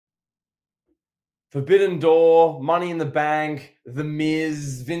Forbidden Door, Money in the Bank, The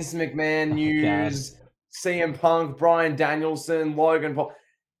Miz, Vince McMahon Oh God. news, CM Punk, Bryan Danielson, Logan Paul.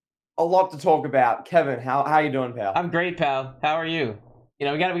 A lot to talk about. Kevin, how you doing, pal? I'm great, pal. How are you?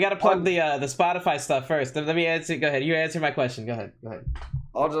 We gotta plug I'm, the Spotify stuff first. Let me answer. Go ahead. You answer my question. Go ahead. Go ahead.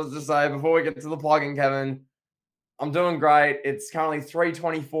 I'll just say before we get to the plugging, Kevin, I'm doing great. It's currently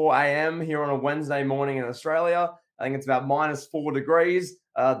 3:24 a.m. here on a Wednesday morning in Australia. I think it's about -4 degrees.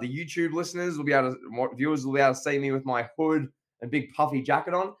 The YouTube listeners will be able to, viewers will be able to see me with my hood and big puffy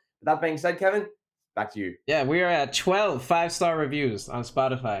jacket on. But that being said, Kevin, back to you. Yeah, we are at 12 5-star reviews on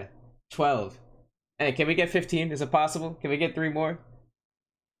Spotify. 12. Hey, can we get 15? Is it possible? Can we get 3 more?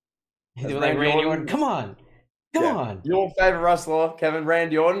 As Like Randy Randy Orton. Orton, Come on. Come yeah, on. your favorite wrestler, Kevin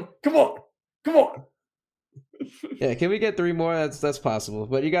Randy Orton. Come on, come on. Yeah, can we get 3 more? That's possible.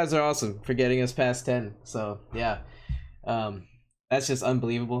 But you guys are awesome for getting us past 10. So yeah. That's just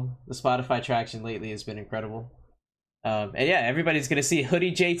unbelievable. The Spotify traction lately has been incredible. And yeah, everybody's gonna see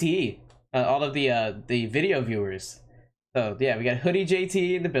Hoodie JTE. All of the video viewers. So yeah, we got Hoodie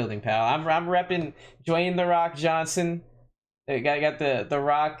JTE in the building, pal. I'm repping Dwayne the Rock Johnson. Got the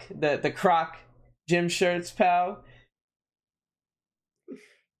Rock the Croc gym shirts, pal.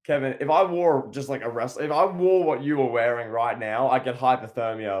 Kevin, if I wore just like a wrestler, if I wore what you were wearing right now, I get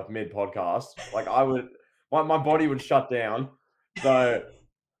hypothermia mid podcast. Like I would, my body would shut down. So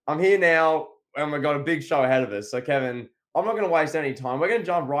I'm here now, and we've got a big show ahead of us. So Kevin, I'm not going to waste any time. We're going to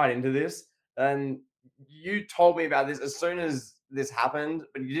jump right into this. And you told me about this as soon as this happened,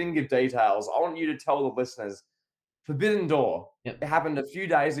 but you didn't give details. I want you to tell the listeners. Forbidden Door. Yep. It happened a few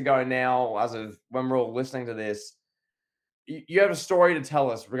days ago now, as of when we're all listening to this. You have a story to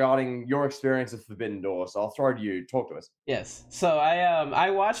tell us regarding your experience of Forbidden Door, so I'll throw it to you. Talk to us. Yes. So I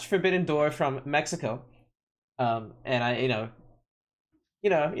watched Forbidden Door from Mexico. And I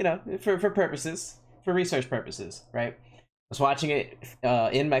for purposes, for research purposes, right? I was watching it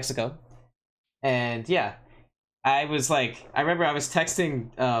in Mexico, and yeah, I was like, I remember I was texting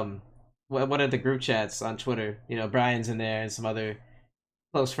one of the group chats on Twitter. Brian's in there and some other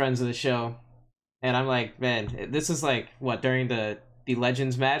close friends of the show, and I'm like, man, this is like what during the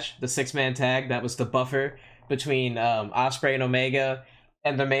Legends match, the 6-man tag that was the buffer between Osprey and Omega,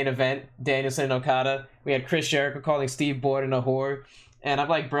 and the main event, Danielson and Okada. We had Chris Jericho calling Steve Borden a whore, and I'm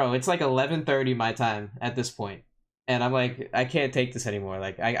like, bro, it's like 11:30 my time at this point, and I'm like, I can't take this anymore.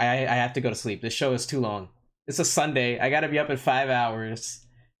 Like, I have to go to sleep. This show is too long. It's a Sunday. I got to be up in 5 hours.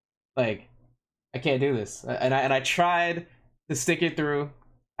 Like, I can't do this. And I tried to stick it through.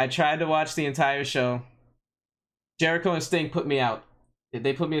 I tried to watch the entire show. Jericho and Sting put me out.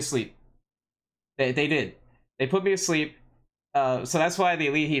 They put me asleep. They did. They put me asleep. So that's why the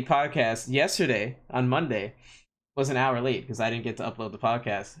Elite Heat podcast yesterday on Monday was an hour late, because I didn't get to upload the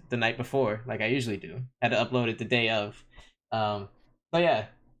podcast the night before like I usually do. Had to upload it the day of. So yeah,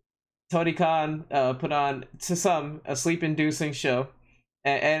 Tony Khan put on to some a sleep-inducing show,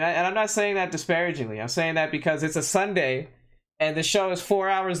 and I'm not saying that disparagingly. I'm saying that because it's a Sunday, and the show is 4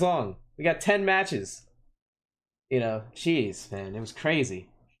 hours long. We got 10 matches. Jeez, man, it was crazy.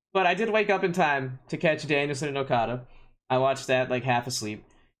 But I did wake up in time to catch Danielson and Okada. I watched that like half asleep,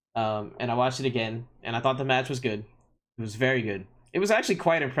 and I watched it again, and I thought the match was good. It was very good. It was actually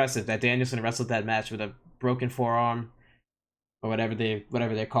quite impressive that Danielson wrestled that match with a broken forearm, or whatever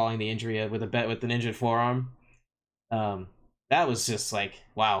they're calling the injury, with an injured forearm. That was just like,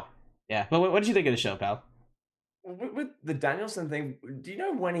 wow. Yeah. But what did you think of the show, pal? With the Danielson thing, do you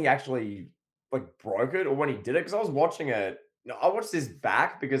know when he actually like broke it or when he did it? Because I was watching it. No, I watched this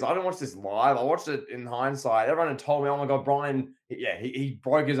back because I didn't watch this live. I watched it in hindsight. Everyone had told me, "Oh my god, Brian, yeah, he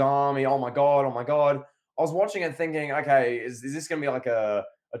broke his arm. Oh my god, oh my god." I was watching it thinking, okay, is this going to be like a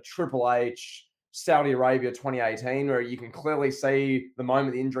Triple H Saudi Arabia 2018 where you can clearly see the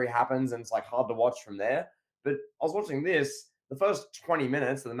moment the injury happens and it's like hard to watch from there? But I was watching this. The first 20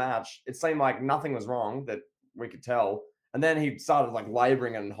 minutes of the match, it seemed like nothing was wrong that we could tell. And then he started like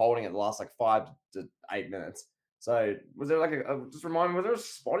laboring and holding it the last like 5 to 8 minutes. So was there like just remind me, was there a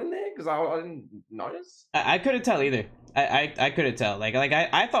spot in there? Because I didn't notice. I couldn't tell either. I couldn't tell.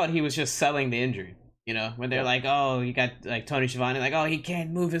 I thought he was just selling the injury. When they're like, oh, you got like Tony Schiavone, like, oh, he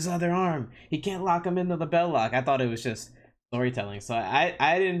can't move his other arm. He can't lock him into the bell lock. I thought it was just storytelling. So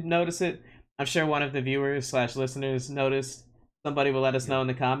I didn't notice it. I'm sure one of the viewers / listeners noticed. Somebody will let us know in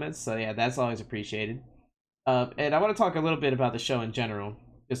the comments. So yeah, that's always appreciated. And I want to talk a little bit about the show in general,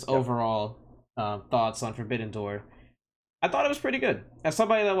 just overall thoughts on Forbidden Door. I thought it was pretty good. As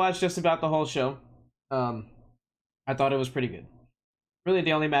somebody that watched just about the whole show, I thought it was pretty good. Really,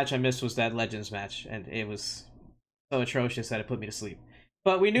 the only match I missed was that Legends match, and it was so atrocious that it put me to sleep.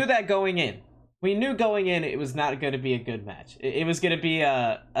 But we knew that going in. we knew going in it was not going to be a good match. It was going to be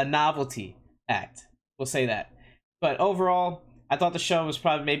a novelty act. We'll say that. But overall, I thought the show was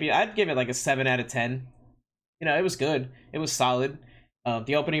probably maybe I'd give it like a 7 out of 10. You know, it was good. It was solid.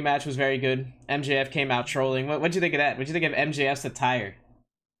 The opening match was very good. MJF came out trolling. What'd you think of that? What'd you think of MJF's attire?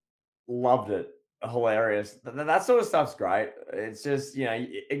 Loved it. Hilarious. That sort of stuff's great. It's just,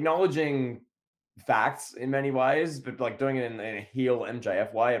 acknowledging facts in many ways, but like doing it in a heel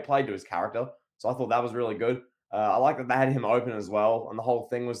MJF way. It played to his character. So I thought that was really good. I like that they had him open as well. And the whole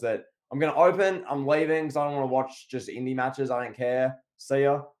thing was that I'm going to open, I'm leaving because I don't want to watch just indie matches. I don't care. See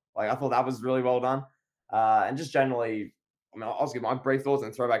ya. Like, I thought that was really well done. And just generally, I mean, I'll give my brief thoughts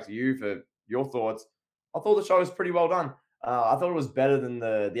and throw back to you for your thoughts. I thought the show was pretty well done. I thought it was better than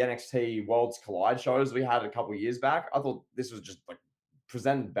the NXT Worlds Collide shows we had a couple of years back. I thought this was just like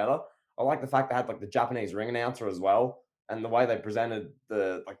presented better. I like the fact they had like the Japanese ring announcer as well, and the way they presented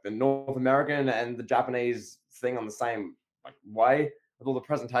the North American and the Japanese thing on the same like way. I thought the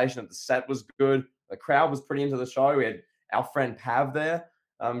presentation of the set was good. The crowd was pretty into the show. We had our friend Pav there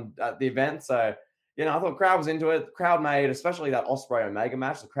at the event, so I thought the crowd was into it. The crowd made, especially that Osprey Omega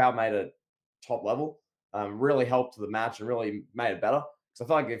match, the crowd made it top level. Really helped the match and really made it better. So I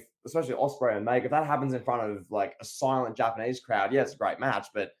feel like if, especially Osprey and Omega, if that happens in front of like a silent Japanese crowd, yeah, it's a great match,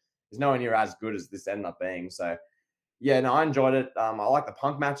 but it's nowhere near as good as this ended up being. So yeah, no, I enjoyed it. I like the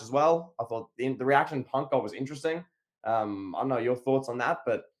Punk match as well. I thought the reaction Punk got was interesting. I don't know your thoughts on that,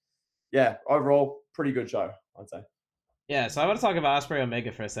 but yeah, overall, pretty good show, I'd say. Yeah, so I want to talk about Osprey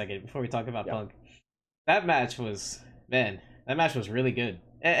Omega for a second before we talk about Yeah, Punk. That match was, man, that match was really good,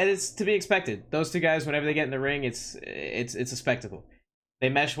 and it's to be expected. Those two guys, whenever they get in the ring, it's a spectacle. They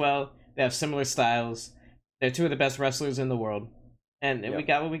mesh well. They have similar styles. They're two of the best wrestlers in the world, and we yeah.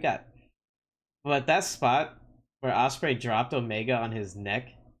 got what we got. But that spot where Osprey dropped Omega on his neck,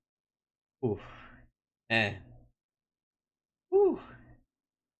 oof, man, ooh.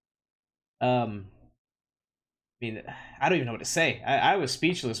 I mean, I don't even know what to say. I was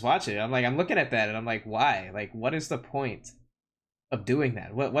speechless watching it. I'm looking at that and I'm like, why? Like, what is the point of doing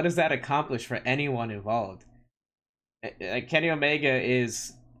that? What does that accomplish for anyone involved? Like Kenny Omega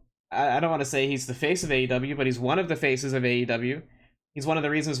is, I don't want to say he's the face of AEW, but he's one of the faces of AEW. He's one of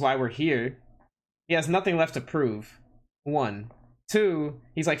the reasons why we're here. He has nothing left to prove. One. Two,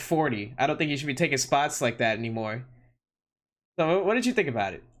 he's like 40. I don't think he should be taking spots like that anymore. So what did you think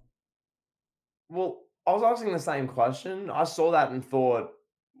about it? Well, I was asking the same question. I saw that and thought,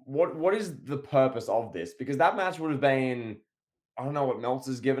 what is the purpose of this? Because that match would have been, I don't know what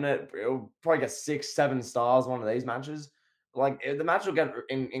Meltzer's given it. It'll probably get 6, 7 stars. One of these matches, like the match will get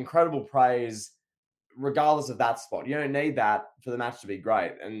incredible praise regardless of that spot. You don't need that for the match to be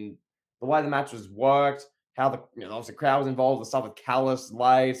great. And the way the match was worked, how obviously the crowd was involved, the stuff with Callis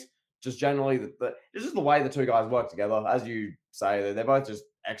late, just generally it's just the way the two guys work together. As you say, they're both just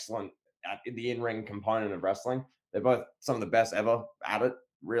excellent at the in-ring component of wrestling. They're both some of the best ever at it,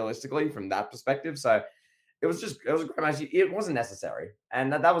 realistically, from that perspective. So it was a great match. It wasn't necessary.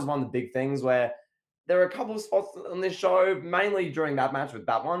 And that was one of the big things where there were a couple of spots on this show, mainly during that match with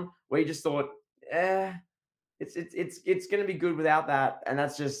that one, where you just thought, eh, it's going to be good without that, and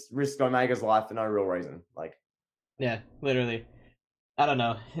that's just risk Omega's life for no real reason. Like, Yeah, literally. I don't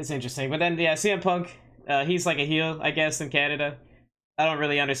know. It's interesting. But then, yeah, CM Punk, he's like a heel, I guess, in Canada. I don't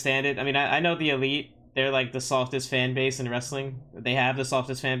really understand it. I mean, I know the Elite, they're like the softest fan base in wrestling. They have the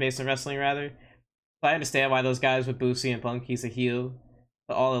softest fan base in wrestling, rather. So I understand why those guys would boo CM Punk. He's a heel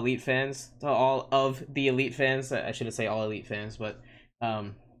to all Elite fans, to all of the Elite fans. I shouldn't say all Elite fans, but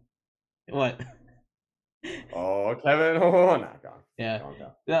what? oh, Kevin, oh, no, Yeah. go on,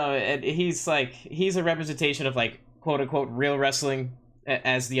 go. No, and he's a representation of like quote unquote real wrestling,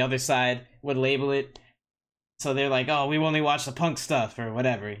 as the other side would label it. So they're like, oh, we only watch the Punk stuff or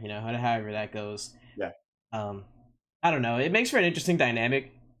whatever, however that goes. Yeah, Um, I don't know. It makes for an interesting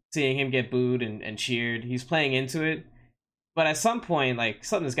dynamic seeing him get booed and cheered. He's playing into it, but at some point, like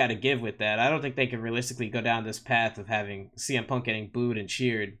something's got to give with that. I don't think they can realistically go down this path of having CM Punk getting booed and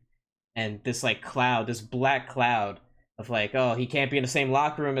cheered, and this like cloud, this black cloud of like, oh, he can't be in the same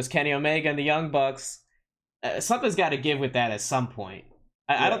locker room as Kenny Omega and the Young Bucks. Something's got to give with that at some point.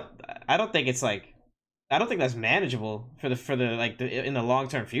 I yeah. don't. I don't think it's like. I don't think that's manageable for the in the long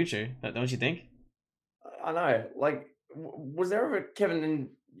term future. Don't you think? I know. Like, was there ever Kevin? And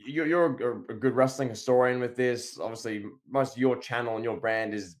you're a good wrestling historian with this. Obviously, most of your channel and your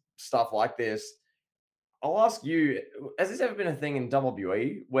brand is stuff like this. I'll ask you: has this ever been a thing in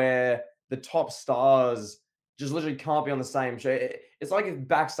WWE where the top stars just literally can't be on the same show? It's like if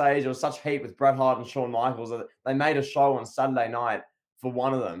backstage there was such heat with Bret Hart and Shawn Michaels that they made a show on Saturday night for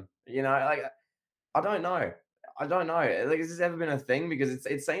one of them. Like I don't know. I don't know. Like, has this ever been a thing? Because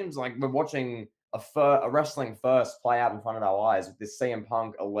it seems like we're watching a wrestling first play out in front of our eyes with this CM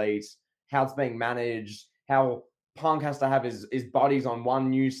Punk elite, how it's being managed, how Punk has to have his buddies on one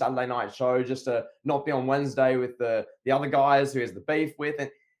new Saturday night show just to not be on Wednesday with the other guys who he has the beef with. And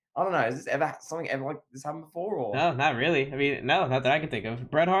I don't know, has this ever something ever like this happened before? Or No, not really. I mean, no, not that I can think of.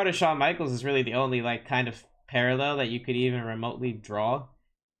 Bret Hart or Shawn Michaels is really the only like kind of parallel that you could even remotely draw.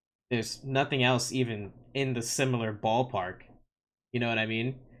 There's nothing else even in the similar ballpark. You know what I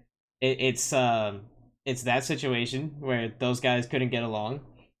mean? It's that situation where those guys couldn't get along,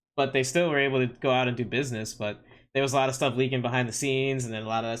 but they still were able to go out and do business. But there was a lot of stuff leaking behind the scenes, and then a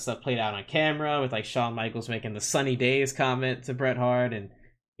lot of that stuff played out on camera with like Shawn Michaels making the "sunny days" comment to Bret Hart, and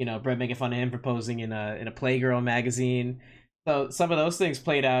Bret making fun of him proposing in a Playgirl magazine. So some of those things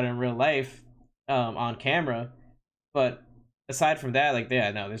played out in real life, on camera, but aside from that, like,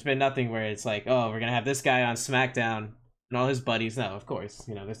 yeah, no, there's been nothing where it's like, oh, we're gonna have this guy on SmackDown and all his buddies. No, of course,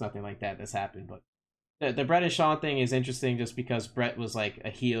 there's nothing like that that's happened. But the Bret and Shawn thing is interesting just because Bret was like a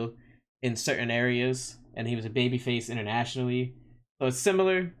heel in certain areas and he was a babyface internationally. So it's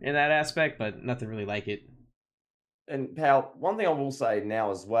similar in that aspect, but nothing really like it. and pal, one thing I will say now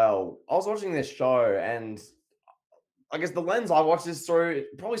as well, I was watching this show and I guess the lens I watch this through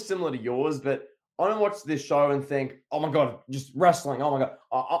probably similar to yours, but I don't watch this show and think, "Oh my god, just wrestling." Oh my god,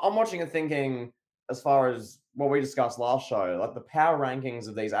 I'm watching it thinking, as far as what we discussed last show, like the power rankings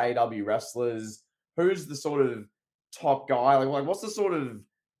of these AEW wrestlers. Who's the sort of top guy? Like what's the sort of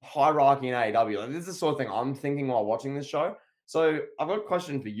hierarchy in AEW? Like, this is the sort of thing I'm thinking while watching this show. So I've got a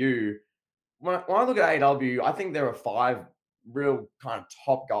question for you. When I look at AEW, I think there are five real kind of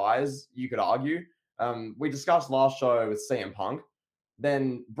top guys you could argue. We discussed last show with CM Punk.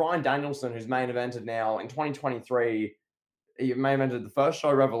 Then Brian Danielson, who's main evented now in 2023, he main evented the first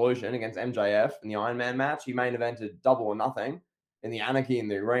show Revolution against MJF in the Iron Man match. He main evented Double or Nothing in the Anarchy in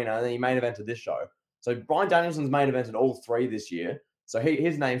the Arena, and then he main evented this show. So Brian Danielson's main evented all three this year. So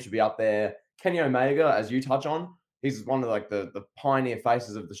his name should be up there. Kenny Omega, as you touch on, he's one of like the pioneer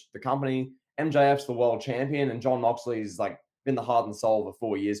faces of the company. MJF's the world champion, and John Moxley's like been the heart and soul for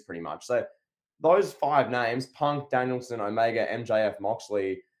 4 years pretty much. So those five names, Punk, Danielson, Omega, MJF,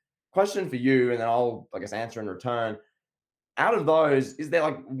 Moxley. Question for you, and then I'll, I guess, answer in return. Out of those, is there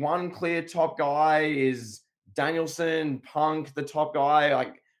like one clear top guy? Is Danielson, Punk the top guy?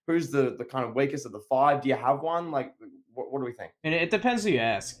 Like, who's the kind of weakest of the five? Do you have one? Like, what do we think? And it depends who you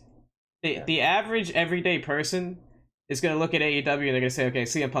ask. The Yeah. the average everyday person is gonna look at AEW and they're gonna say, okay,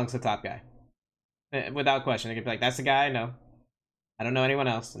 CM Punk's the top guy, without question. They're gonna be like, that's the guy I know. I don't know anyone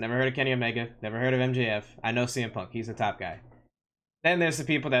else. Never heard of Kenny Omega. Never heard of MJF. I know CM Punk. He's the top guy. Then there's the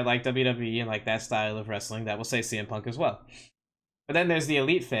people that like WWE and like that style of wrestling that will say CM Punk as well. But then there's the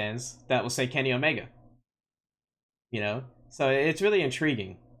elite fans that will say Kenny Omega. So it's really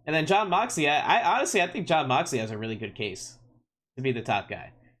intriguing. And then John Moxley, I honestly I think John Moxley has a really good case to be the top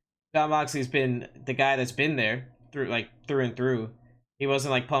guy. John Moxley's been the guy that's been there through and through. He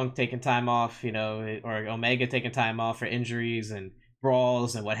wasn't like Punk taking time off, or Omega taking time off for injuries and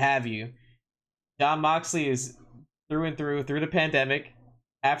brawls and what have you. John Moxley is through and through the pandemic.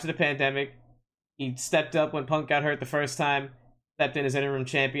 After the pandemic, he stepped up when Punk got hurt the first time, stepped in as interim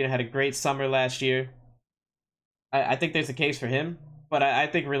champion, had a great summer last year. I think there's a case for him, but I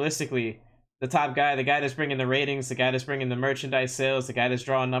think realistically, the top guy, the guy that's bringing the ratings, the guy that's bringing the merchandise sales, the guy that's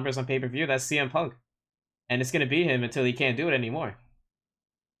drawing numbers on pay-per-view, that's CM Punk. And it's going to be him until he can't do it anymore.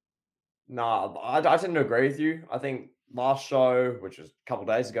 Nah, I tend to agree with you. I think last show, which was a couple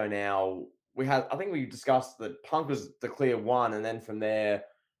days ago now, I think we discussed that Punk was the clear one, and then from there,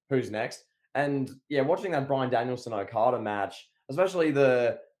 who's next? And yeah, watching that Brian Danielson Okada match, especially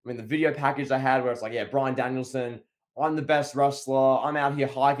the video package they had where it's like, yeah, Brian Danielson, I'm the best wrestler. I'm out here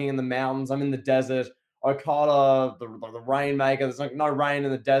hiking in the mountains. I'm in the desert. Okada, the rainmaker. There's like no rain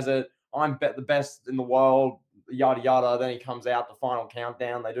in the desert. I'm the best in the world. Yada yada. Then he comes out the final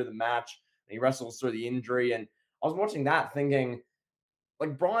countdown. They do the match. And he wrestles through the injury. And I was watching that thinking,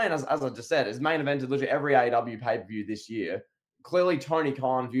 like Brian, as I just said, is main evented literally every AEW pay per view this year. Clearly, Tony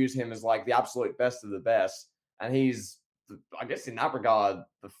Khan views him as like the absolute best of the best, and he's, I guess, in that regard,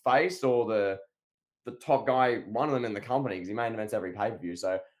 the face or the top guy, one of them in the company, because he main events every pay per view.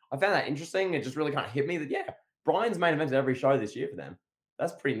 So I found that interesting. It just really kind of hit me that yeah, Brian's main evented every show this year for them.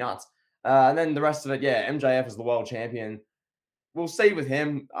 That's pretty nuts. And then the rest of it, yeah, MJF is the world champion. We'll see with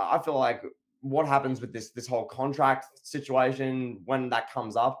him. I feel like what happens with this whole contract situation when that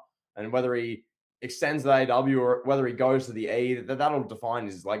comes up, and whether he extends the AW or whether he goes to the E, that'll define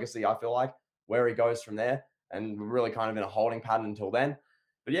his legacy. I feel like where he goes from there, and we're really kind of in a holding pattern until then.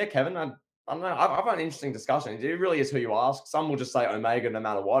 But yeah, Kevin, I don't know. I've had an interesting discussion. It really is who you ask. Some will just say Omega no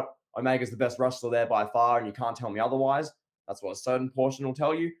matter what. Omega's the best wrestler there by far, and you can't tell me otherwise. That's what a certain portion will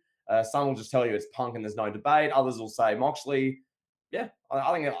tell you. Some will just tell you it's Punk and there's no debate. Others will say Moxley. Yeah,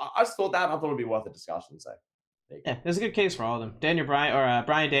 I think I just thought that. And I thought it'd be worth a discussion. So there you go. Yeah, there's a good case for all of them. Daniel Bryan or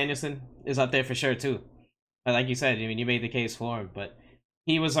Brian Danielson is up there for sure too. Like you said, I mean, you made the case for him, but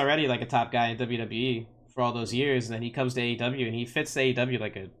he was already like a top guy in WWE for all those years, and then he comes to AEW and he fits AEW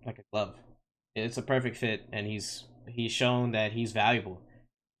like a glove. It's a perfect fit, and he's shown that he's valuable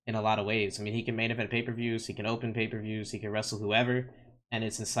in a lot of ways. I mean, he can main event pay per views, he can open pay per views, he can wrestle whoever, and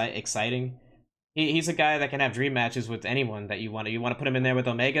it's exciting. He's a guy that can have dream matches with anyone that you want. You want to put him in there with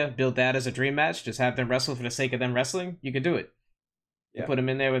Omega, build that as a dream match, just have them wrestle for the sake of them wrestling. You can do it. You Yeah, put him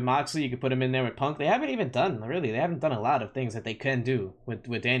in there with Moxley. You could put him in there with Punk. They haven't even done really. They haven't done a lot of things that they can do with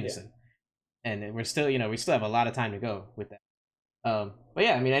yeah. Danielson, and we're still we still have a lot of time to go with that. But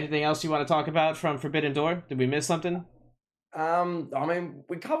yeah, I mean, anything else you want to talk about from Forbidden Door? Did we miss something? I mean,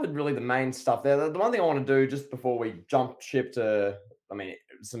 we covered really the main stuff there. The one thing I want to do just before we jump ship to, I mean,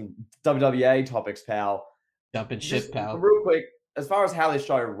 some WWE topics, pal. Jumping ship, Just pal. real quick, as far as how this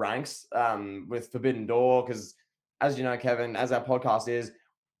show ranks, with Forbidden Door, because as you know, Kevin, as our podcast is,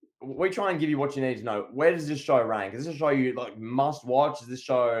 we try and give you what you need to know. Where does this show rank? Is this a show you like must watch? Is this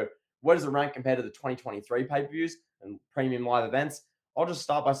show, where does it rank compared to the 2023 pay-per-views and premium live events? I'll just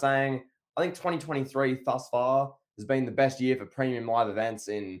start by saying I think 2023 thus far has been the best year for premium live events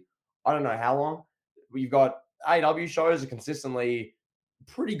in I don't know how long. We've got AEW shows are consistently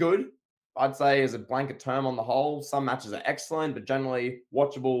pretty good. I'd say as a blanket term on the whole. Some matches are excellent, but generally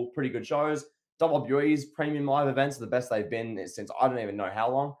watchable, pretty good shows. WWE's premium live events are the best they've been since I don't even know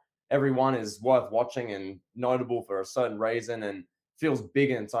how long. Every one is worth watching and notable for a certain reason and feels big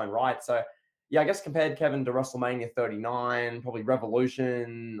in its own right. So, yeah, I guess compared, Kevin, to WrestleMania 39, probably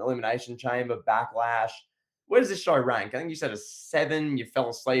Revolution, Elimination Chamber, Backlash. Where does this show rank? I think you said a 7. You fell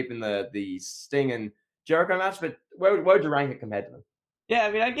asleep in the Sting and Jericho match, but where'd you rank it compared to them? Yeah,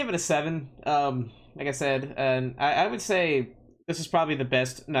 I mean, I'd give it a 7. Like I said, and I would say this is probably the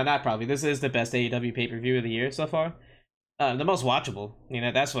best. No, not probably. This is the best AEW pay per view of the year so far. The most watchable.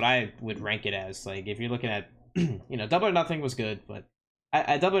 That's what I would rank it as. Like, if you're looking at, Double or Nothing was good, but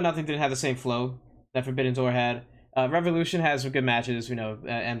Double or Nothing didn't have the same flow that Forbidden Door had. Revolution has some good matches.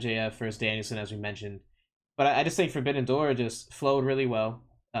 MJF versus Danielson, as we mentioned. But I just think Forbidden Door just flowed really well.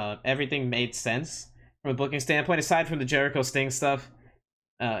 Everything made sense from a booking standpoint, aside from the Jericho Sting stuff.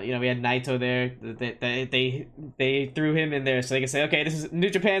 We had Naito there. They threw him in there so they could say, okay, this is New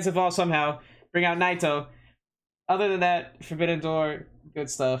Japan's involved somehow. Bring out Naito. Other than that, Forbidden Door, good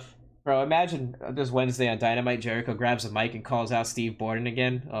stuff. Bro, imagine this Wednesday on Dynamite, Jericho grabs a mic and calls out Steve Borden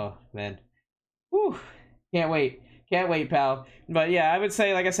again. Oh, man. Whew. Can't wait. Can't wait, pal. But yeah, I would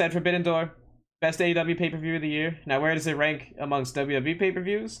say, like I said, Forbidden Door, best AEW pay-per-view of the year. Now, where does it rank amongst WWE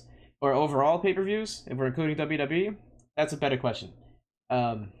pay-per-views? Or overall pay-per-views, if we're including WWE? That's a better question.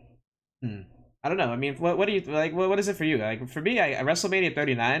 Um, I don't know. I mean, what do you like? What is it for you? Like for me, WrestleMania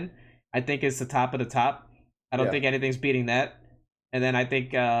 39, I think is the top of the top. I don't Yeah. think anything's beating that. And then I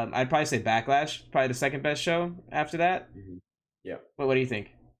think I'd probably say Backlash, probably the second best show after that. Mm-hmm. Yeah. But what do you think?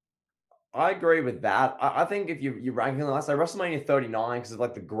 I agree with that. I think if you rank it, I say WrestleMania 39 because of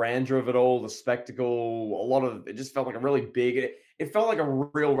like the grandeur of it all, the spectacle, a lot of it just felt like a really big. It felt like a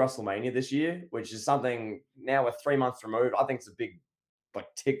real WrestleMania this year, which is something now we're 3 months removed. I think it's a big like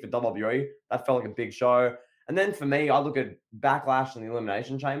tick for WWE. That felt like a big show. And then for me, I look at Backlash and the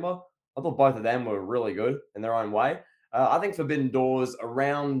Elimination Chamber. I thought both of them were really good in their own way. I think Forbidden Doors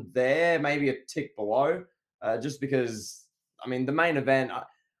around there, maybe a tick below, just because I mean the main event.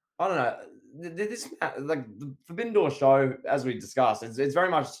 I don't know. This like the Forbidden Door show, as we discussed, it's very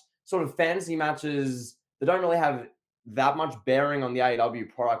much sort of fantasy matches that don't really have that much bearing on the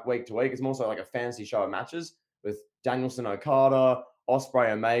AEW product week to week. It's more so like a fantasy show of matches with Danielson Okada,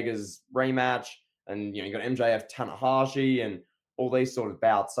 Osprey Omega's rematch, and you got MJF Tanahashi and all these sort of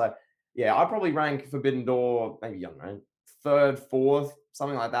bouts. So yeah, I probably rank Forbidden Door maybe I don't know third, fourth,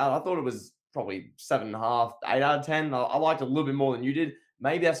 something like that. I thought it was probably 7.5, 8 out of 10. I liked it a little bit more than you did.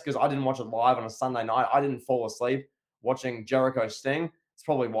 Maybe that's because I didn't watch it live on a Sunday night. I didn't fall asleep watching Jericho Sting. It's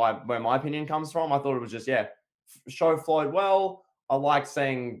probably where my opinion comes from. I thought it was just show flowed well. I liked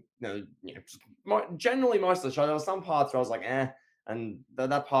seeing generally most of the show. There were some parts where I was like and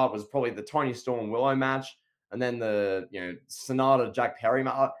that part was probably the Tony Storm Willow match, and then the Sonata Jack Perry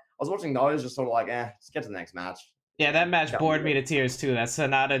match. I was watching those just sort of like let's get to the next match. Yeah, that match bored me to tears too. That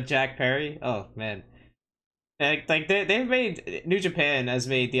Sonata Jack Perry. Oh man. Like they've made New Japan has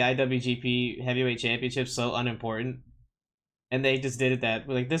made the IWGP Heavyweight Championship so unimportant. and they just did it that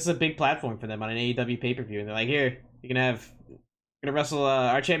like this is a big platform for them on an AEW pay per view, and they're like, here, you can have, gonna wrestle.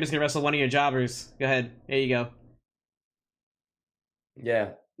 Our champion's gonna wrestle one of your jobbers. Go ahead, here you go. Yeah.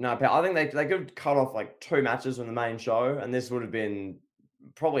 No, but I think they could cut off like 2 matches from the main show, and this would have been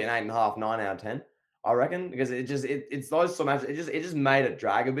probably an 8.5, 9 out of 10, I reckon, because it's those sort of matches. It just made it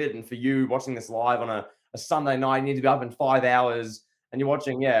drag a bit. And for you watching this live on a Sunday night, you need to be up in 5 hours, and you're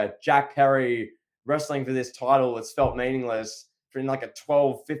watching, Jack Perry wrestling for this title that's felt meaningless for in like a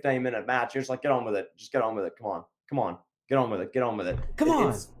 12, 15-minute match. You're just like, get on with it. Just get on with it. Come on. Get on with it. Get on with it. Come on.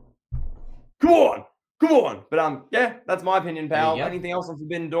 It's come on. Come on. But yeah, that's my opinion, pal. There you go. Anything else on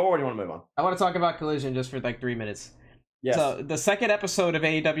Forbidden Door, or do you want to move on? I want to talk about Collision just for like 3 minutes. Yes. So the second episode of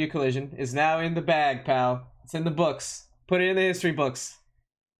AEW Collision is now in the bag, pal. It's in the books. Put it in the history books.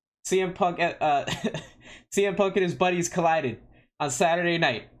 CM Punk, CM Punk and his buddies collided on Saturday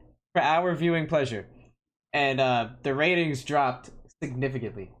night for our viewing pleasure, and the ratings dropped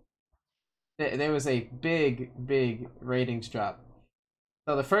significantly. There was a big ratings drop.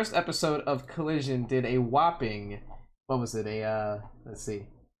 So the first episode of Collision did a whopping, what was it? Let's see,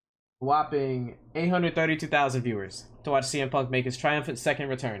 whopping 832,000 viewers to watch CM Punk make his triumphant second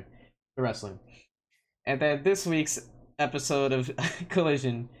return to wrestling. And then this week's episode of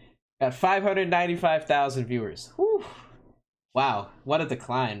Collision got 595,000 viewers. Whew. Wow, what a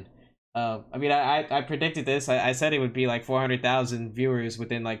decline. I mean, I predicted this. I said it would be like 400,000 viewers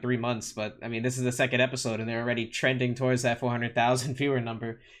within like 3 months, but I mean, this is the second episode and they're already trending towards that 400,000 viewer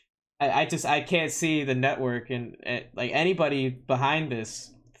number. I can't see the network and like anybody behind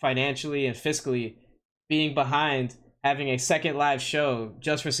this financially and fiscally being behind having a second live show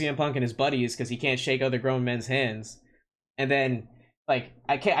just for CM Punk and his buddies because he can't shake other grown men's hands. And then like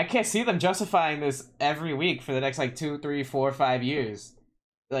I can't see them justifying this every week for the next like 2, 3, 4, 5 years.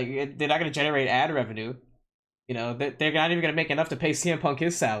 Like they're not going to generate ad revenue. You know, they're not even going to make enough to pay CM Punk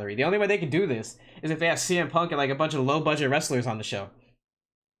his salary. The only way they can do this is if they have CM Punk and like a bunch of low budget wrestlers on the show.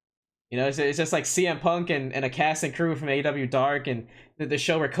 You know, it's just like CM Punk and a cast and crew from AEW Dark and the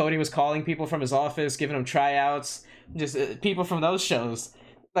show where Cody was calling people from his office, giving them tryouts, just people from those shows.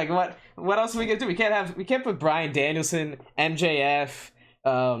 Like what else are we gonna do? We can't put Bryan Danielson, MJF,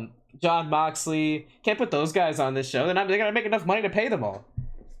 John Moxley. Can't put those guys on this show. They're gonna make enough money to pay them all.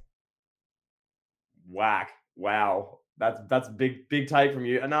 Whack. Wow. That's big take from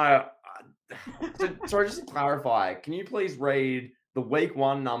you. And no, sorry, just to clarify, can you please read the week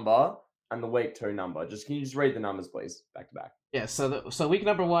 1 number and the week 2 number? Can you just read the numbers, please, back to back? Yeah. So week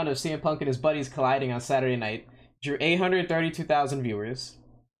number 1 of CM Punk and his buddies colliding on Saturday night drew 832,000 viewers,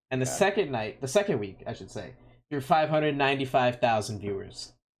 and the second week, I should say, drew 595,000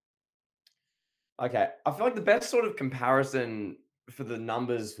 viewers. Okay, I feel like the best sort of comparison for the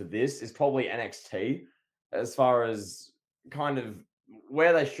numbers for this is probably NXT, as far as kind of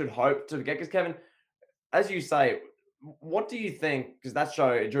where they should hope to get. Because Kevin, as you say, what do you think? Because that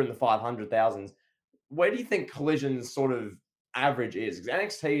show during the 500,000s, where do you think Collision's sort of average is? Because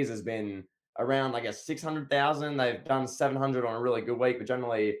NXT's has been around like a 600,000. They've done 700 on a really good week, but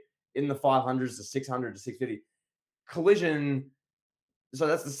generally in the 500s to 600 to 650. Collision. So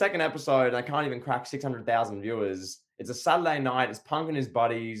that's the second episode, and I can't even crack 600,000 viewers. It's a Saturday night. It's Punk and his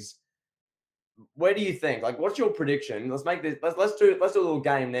buddies. Where do you think? Like, what's your prediction? Let's make this. Let's do a little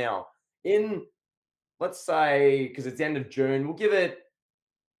game now. Let's say, because it's the end of June, we'll give it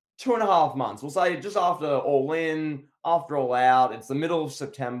 2.5 months. We'll say just after All In, after All Out. It's the middle of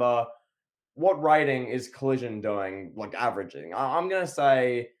September. What rating is Collision doing? Like averaging? I'm gonna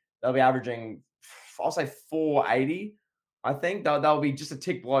say they'll be averaging. I'll say 480. I think they'll be just a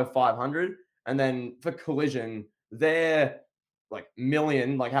tick below 500. And then for Collision, they're like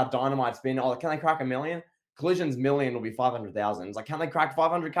million, like how Dynamite's been. Oh, can they crack 1 million? Collision's million will be 500,000. It's like, can they crack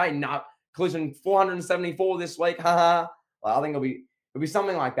 500K? No. Collision 474 this week. Haha. Like, I think it'll be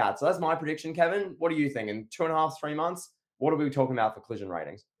something like that. So that's my prediction, Kevin. What do you think? In 2.5, 3 months, what are we talking about for Collision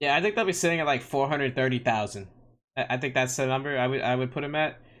ratings? Yeah, I think they'll be sitting at like 430,000. I think that's the number I would put them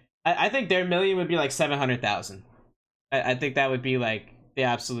at. I think their million would be like 700,000. I think that would be like the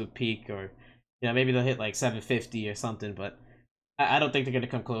absolute peak, or maybe they'll hit like 750 or something, but I don't think they're gonna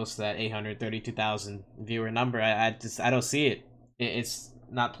come close to that 832,000 viewer number. I don't see it. It's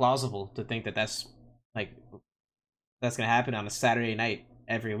not plausible to think that's gonna happen on a Saturday night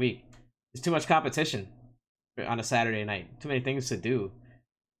every week. There's too much competition on a Saturday night. Too many things to do.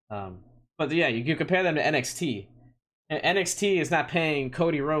 But yeah, you compare them to NXT. And NXT is not paying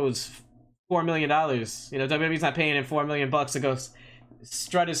Cody Rhodes $4 million. WWE's not paying him $4 million to go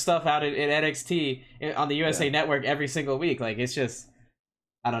strut his stuff out in NXT on the USA Network every single week. Like, it's just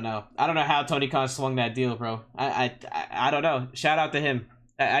I don't know. I don't know how Tony Khan swung that deal, bro. I don't know. Shout out to him.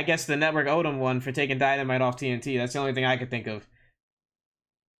 I guess the network owed him one for taking Dynamite off TNT. That's the only thing I could think of.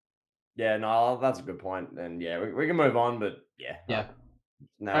 Yeah, no, that's a good point. And yeah, we can move on, but yeah, Yeah. All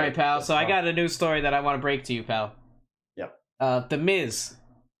no, right, pal. that's So I tough. got a news story that I want to break to you, pal. Yep. The Miz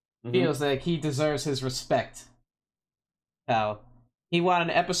Hmm. feels like he deserves his respect, pal. He won an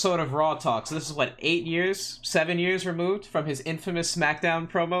episode of Raw Talk. So this is what, 8 years, 7 years removed from his infamous SmackDown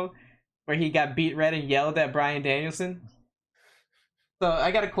promo where he got beat red and yelled at Bryan Danielson. So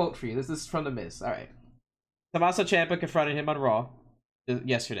I got a quote for you. This is from the Miz. All right. Tommaso Ciampa confronted him on Raw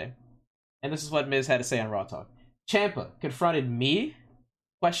yesterday, and this is what Miz had to say on Raw Talk. Ciampa confronted me?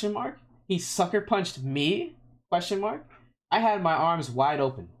 Question mark. He sucker punched me? Question mark. I had my arms wide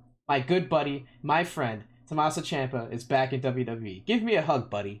open. My good buddy, my friend, Tommaso Ciampa is back in WWE. Give me a hug,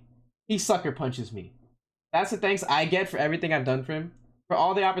 buddy. He sucker punches me. That's the thanks I get for everything I've done for him. For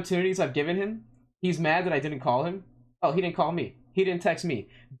all the opportunities I've given him. He's mad that I didn't call him. Oh, he didn't call me. He didn't text me.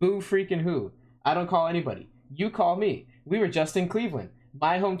 Boo freaking who. I don't call anybody. You call me. We were just in Cleveland,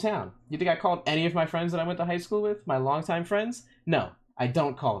 my hometown. You think I called any of my friends that I went to high school with? My longtime friends? No, I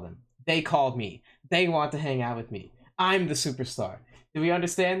don't call them. They called me. They want to hang out with me. I'm the superstar. Do we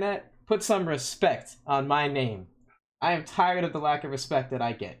understand that? Put some respect on my name. I am tired of the lack of respect that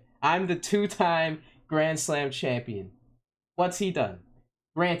I get. I'm the two-time Grand Slam champion. What's he done?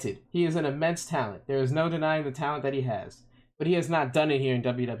 Granted, he is an immense talent. There is no denying the talent that he has. But he has not done it here in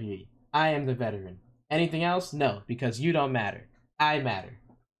WWE. I am the veteran. Anything else? No, because you don't matter. I matter.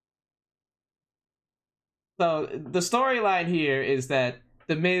 So the storyline here is that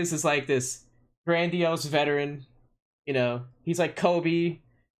The Miz is like this grandiose veteran. You know, he's like Kobe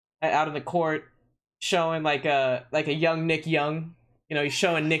out in the court, showing like a young Nick Young. You know, he's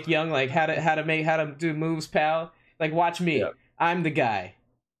showing Nick Young like how to do moves, pal. Like, watch me. Yep. I'm the guy.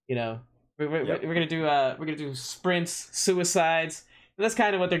 You know, Yep. we're gonna do sprints, suicides. And that's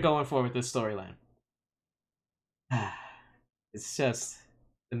kind of what they're going for with this storyline. It's just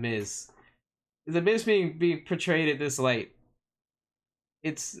the Miz. The Miz being portrayed at this light.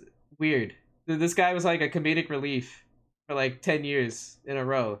 It's weird. This guy was like a comedic relief for like 10 years in a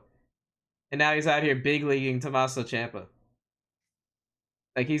row, and now he's out here big leaguing Tommaso Ciampa.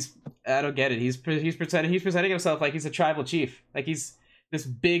 Like, I don't get it. He's presenting himself like he's a tribal chief, like he's this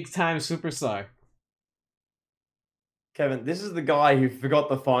big time superstar. Kevin, this is the guy who forgot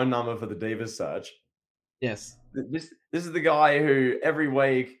the phone number for the Divas search. Yes. This is the guy who every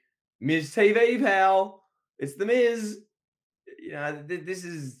week, Miz TV pal, it's the Miz. You know, this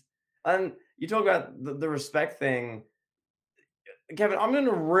is, and you talk about the respect thing. Kevin, I'm going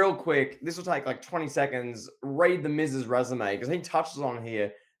to real quick, this will take like 20 seconds, read the Miz's resume because he touches on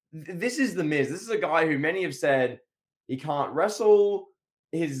here. This is the Miz. This is a guy who many have said he can't wrestle.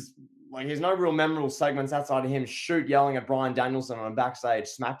 His like there's no real memorable segments outside of him shoot yelling at Bryan Danielson on a backstage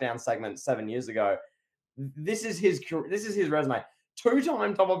SmackDown segment 7 years ago. This is his resume.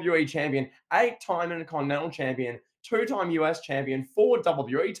 Two-time WWE champion, 8-time Intercontinental champion, 2-time US champion, 4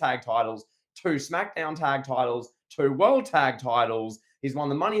 WWE tag titles, 2 SmackDown tag titles, 2 World tag titles. He's won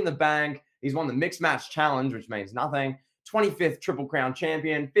the Money in the Bank. He's won the Mixed Match Challenge, which means nothing. 25th Triple Crown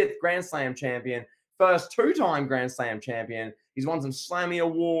champion, 5th Grand Slam champion, first 2-time Grand Slam champion. He's won some Slammy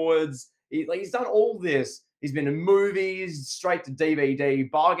awards. He's done all this. He's been in movies, straight to DVD,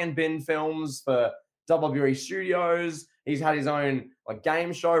 bargain bin films for WWE Studios. He's had his own like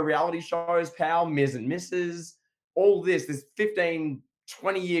game show, reality shows, Power, Miz and Mrs. All this 15,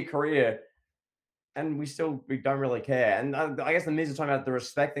 20-year career, and we don't really care. And I guess the Miz is talking about the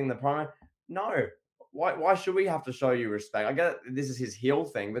respecting the promo. No, why should we have to show you respect? I get this is his heel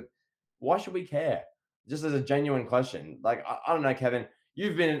thing, but why should we care? Just as a genuine question. Like I don't know, Kevin.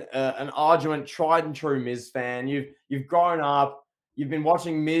 You've been an arduous, tried and true Miz fan. You've grown up. You've been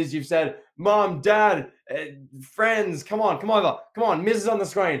watching Miz. You've said, "Mom, Dad, friends, come on, come over, come on." Miz is on the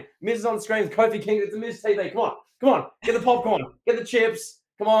screen. Miz is on the screen. Kofi King. It's the Miz TV. Come on, get the popcorn, get the chips.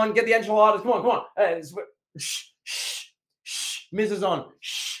 Come on, get the enchiladas. Come on. Shh, shh, shh. Miz is on.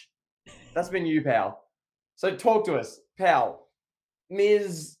 Shh. That's been you, pal. So talk to us, pal.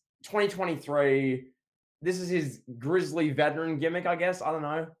 Miz 2023. This is his grizzly veteran gimmick, I guess. I don't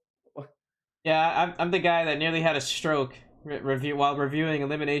know. Yeah, I'm the guy that nearly had a stroke while reviewing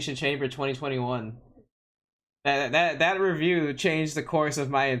Elimination Chamber 2021. That review changed the course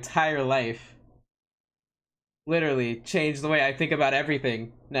of my entire life. Literally changed the way I think about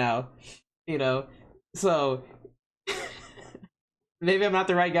everything now. You know, so maybe I'm not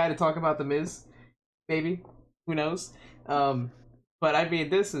the right guy to talk about the Miz. Maybe, who knows? But I mean,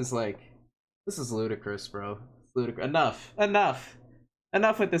 this is ludicrous, bro. It's ludicrous. Enough.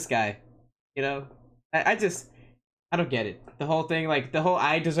 enough with this guy. You know, I just I don't get it. The whole thing, like the whole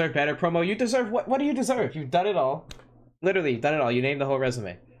 "I deserve better" promo. You deserve what? What do you deserve? You've done it all. Literally done it all. You named the whole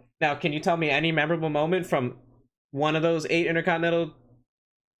resume. Now, can you tell me any memorable moment from one of those 8 Intercontinental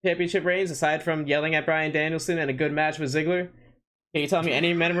Championship reigns, aside from yelling at Bryan Danielson and a good match with Ziggler? Can you tell me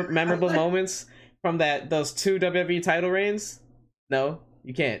any memorable moments from those 2 WWE title reigns? No,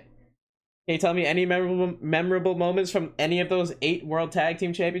 you can't. Can you tell me any memorable moments from any of those 8 World Tag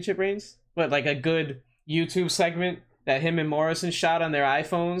Team Championship reigns? What, like a good YouTube segment that him and Morrison shot on their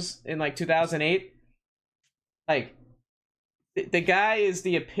iPhones in like 2008? Like, the guy is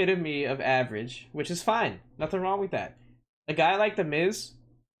the epitome of average, which is fine. Nothing wrong with that. A guy like The Miz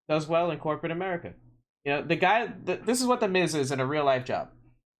does well in corporate America. You know, this is what The Miz is in a real life job.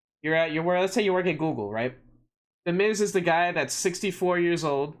 Let's say you work at Google, right? The Miz is the guy that's 64 years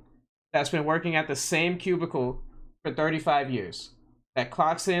old, that's been working at the same cubicle for 35 years, that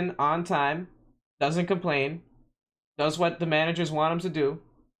clocks in on time, doesn't complain, does what the managers want him to do,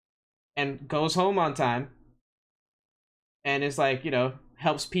 and goes home on time, and is like,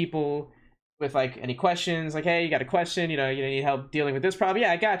 helps people with like any questions, like, hey, you got a question, you need help dealing with this problem,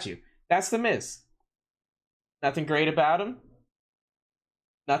 yeah, I got you. That's The Miz. Nothing great about him,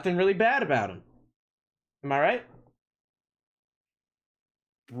 nothing really bad about him. Am I right?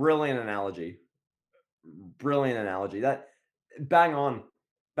 Brilliant analogy. Brilliant analogy. That bang on,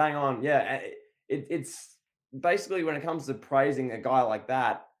 bang on. Yeah, it's basically when it comes to praising a guy like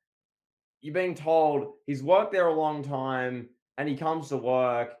that, you're being told he's worked there a long time and he comes to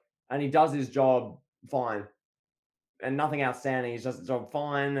work and he does his job fine and nothing outstanding. He's just his job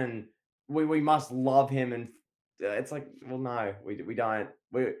fine, and we must love him. And it's like, well, no, we don't.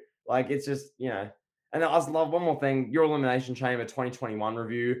 We like it's just And I just love one more thing. Your Elimination Chamber 2021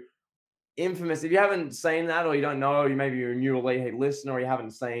 review, infamous. If you haven't seen that, or you don't know, maybe you're a new elite listener, or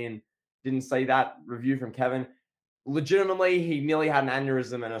you didn't see that review from Kevin. Legitimately, he nearly had an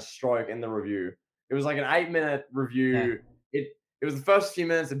aneurysm and a stroke in the review. It was like an 8-minute Yeah. review. It was the first few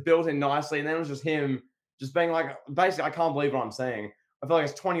minutes, it built in nicely, and then it was just him just being like, basically, I can't believe what I'm seeing. I feel like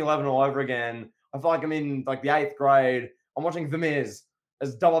it's 2011 all over again. I feel like I'm in like the 8th grade. I'm watching The Miz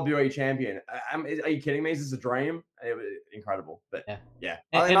as WWE champion. Are you kidding me? Is this a dream? It was incredible. But yeah.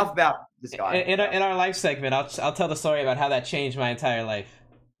 Enough about this guy. In our life segment, I'll tell the story about how that changed my entire life.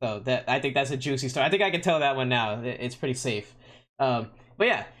 So that I think that's a juicy story. I think I can tell that one now. It's pretty safe. But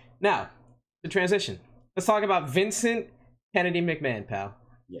yeah, now the transition. Let's talk about Vincent Kennedy McMahon, pal.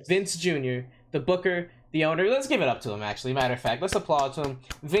 Yes. Vince Jr., the booker, the owner. Let's give it up to him, actually. Matter of fact, let's applaud to him.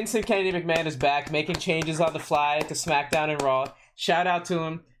 Vincent Kennedy McMahon is back, making changes on the fly to SmackDown and Raw. Shout out to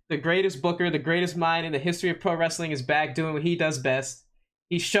him. The greatest booker, the greatest mind in the history of pro wrestling is back doing what he does best.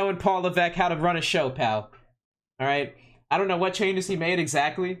 He's showing Paul Levesque how to run a show, pal. All right? I don't know what changes he made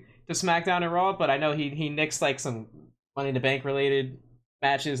exactly to SmackDown and Raw, but I know he nixed like some Money in the Bank related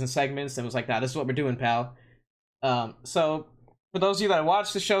matches and segments and was like, nah, this is what we're doing, pal. So for those of you that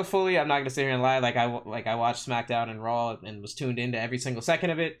watched the show fully, I'm not gonna sit here and lie. Like I watched SmackDown and Raw and was tuned into every single second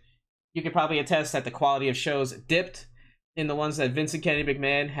of it. You could probably attest that the quality of shows dipped in the ones that Vincent Kennedy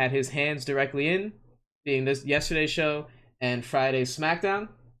McMahon had his hands directly in, being this yesterday's show and Friday's SmackDown.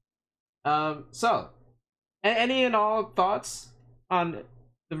 So any and all thoughts on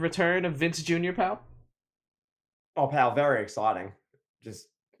the return of Vince Jr., pal? Oh, pal, very exciting. Just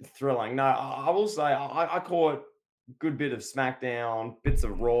thrilling. No, I will say I caught a good bit of SmackDown, bits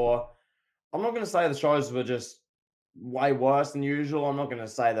of Raw. I'm not going to say the shows were just way worse than usual. I'm not going to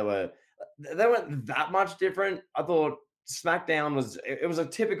say they weren't that much different. I thought SmackDown was a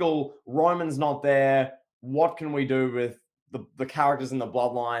typical Roman's not there. What can we do with the characters in the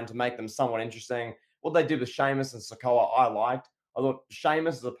bloodline to make them somewhat interesting? What they did with Sheamus and Sikoa, I liked. I thought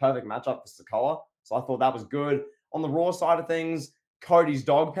Sheamus is a perfect matchup for Sikoa, so I thought that was good. On the Raw side of things, Cody's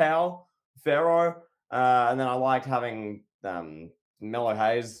dog pal, Pharaoh, and then I liked having Mello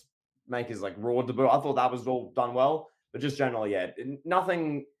Hayes make his like Raw debut. I thought that was all done well, but just generally, yeah,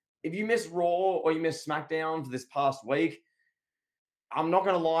 nothing. If you miss Raw or you miss SmackDown for this past week, I'm not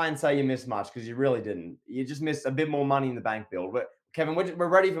going to lie and say you missed much because you really didn't. You just missed a bit more Money in the Bank build. But Kevin, we're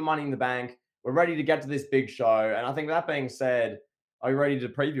ready for Money in the Bank. We're ready to get to this big show. And I think that being said, are you ready to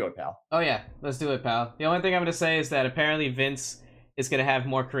preview it, pal? Oh yeah, let's do it, pal. The only thing I'm going to say is that apparently Vince is going to have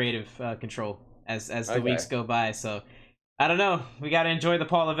more creative control as the weeks go by. So I don't know. We got to enjoy the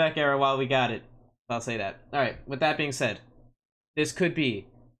Paul Levesque era while we got it. I'll say that. All right. With that being said, this could be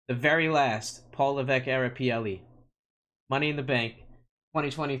the very last Paul Levesque era PLE. Money in the Bank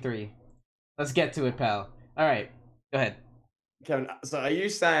 2023. Let's get to it, pal. All right. Go ahead. Kevin, so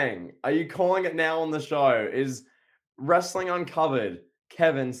are you calling it now on the show? Is Wrestling Uncovered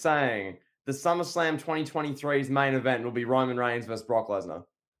Kevin saying the SummerSlam 2023's main event will be Roman Reigns versus Brock Lesnar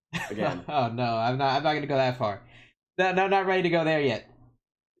again. Oh no, I'm not gonna go that far. No, not ready to go there yet.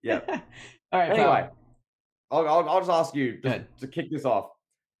 Yep. All right, Anyway, pal. I'll just ask you just Good. to kick this off.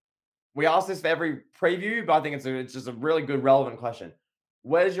 We ask this for every preview, but I think it's just a really good, relevant question.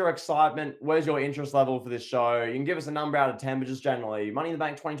 Where's your excitement? Where's your interest level for this show? You can give us a number out of 10, but just generally, Money in the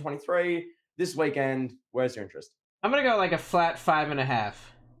Bank 2023, this weekend, where's your interest? I'm gonna go like a flat 5.5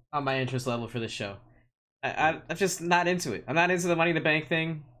 on my interest level for this show. I'm just not into it. I'm not into the Money in the Bank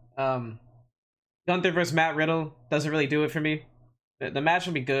thing. Gunther versus Matt Riddle doesn't really do it for me. The match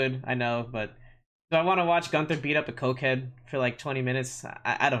will be good, I know, but do I want to watch Gunther beat up a cokehead for like 20 minutes?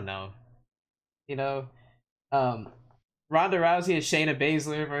 I don't know. You know, um, Ronda Rousey is Shayna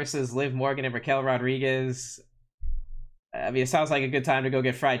Baszler versus Liv Morgan and Raquel Rodriguez. I mean, it sounds like a good time to go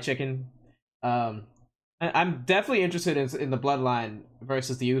get fried chicken. I'm definitely interested in the Bloodline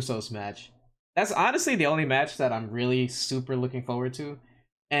versus the Usos match. That's honestly the only match that I'm really super looking forward to,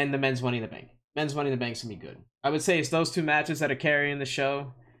 and the men's Money in the Bank. Men's Money in the Bank's gonna be good. I would say it's those two matches that are carrying the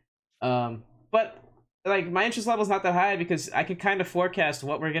show. But like my interest level is not that high because I can kind of forecast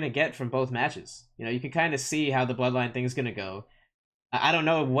what we're gonna get from both matches. You know, you can kind of see how the Bloodline thing is gonna go. I don't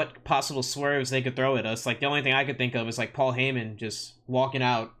know what possible swerves they could throw at us. Like the only thing I could think of is like Paul Heyman just walking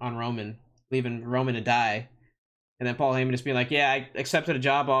out on Roman, leaving Roman to die, and then Paul Heyman just being like, "Yeah, I accepted a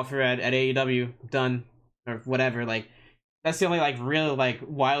job offer at AEW, done," or whatever. Like that's the only like real like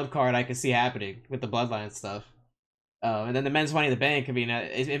wild card I could see happening with the Bloodline stuff. And then the men's Money in the Bank. I mean,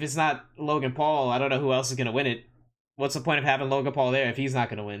 if it's not Logan Paul, I don't know who else is gonna win it. What's the point of having Logan Paul there if he's not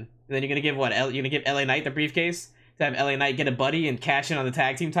gonna win? And then you're gonna give what? You're gonna give LA Knight the briefcase to have LA Knight get a buddy and cash in on the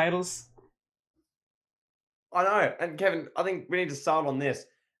tag team titles? I know. And Kevin, I think we need to start on this.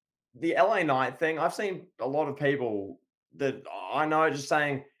 The LA Knight thing, I've seen a lot of people that I know just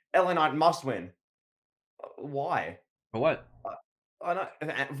saying LA Knight must win. Why? For what? I know.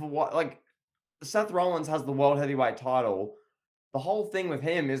 And for what? Like, Seth Rollins has the world heavyweight title. The whole thing with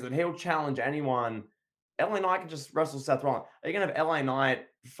him is that he'll challenge anyone. LA Knight can just wrestle Seth Rollins. Are you gonna have LA Knight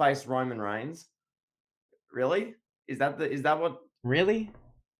face Roman Reigns? Really? Is that what Really?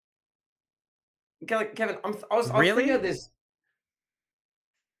 Kevin? I was thinking Really? of this.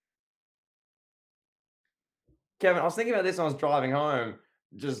 Kevin, I was thinking about this when I was driving home,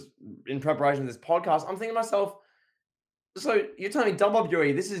 just in preparation for this podcast. I'm thinking to myself, so you're telling me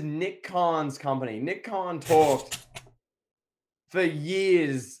WWE, this is Nick Khan's company. Nick Khan talked for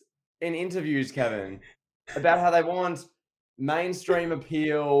years in interviews, Kevin, about how they want mainstream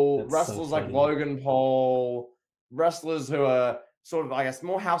appeal, That's so wrestlers like funny. Logan Paul, wrestlers who are sort of, I guess,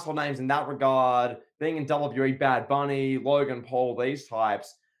 more household names in that regard, being in WWE, Bad Bunny, Logan Paul, these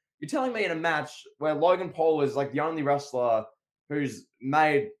types. You're telling me in a match where Logan Paul is like the only wrestler who's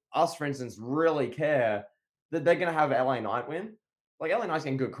made us, for instance, really care that they're going to have LA Knight win? Like, LA Knight's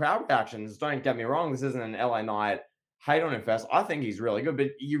getting good crowd reactions. Don't get me wrong. This isn't an LA Knight hate on him fest. I think he's really good, but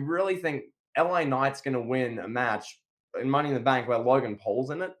you really think LA Knight's going to win a match in Money in the Bank where Logan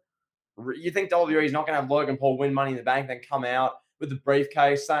Paul's in it? You think WWE is not going to have Logan Paul win Money in the Bank, then come out with the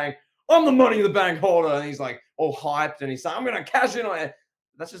briefcase saying, "I'm the Money in the Bank holder," and he's like all hyped and he's saying, "I'm going to cash in on it."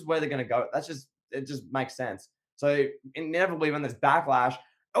 That's just where they're going to go. It just makes sense. So inevitably, when there's backlash,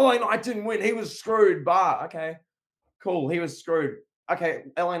 LA Knight didn't win. He was screwed. But okay, cool. He was screwed. Okay,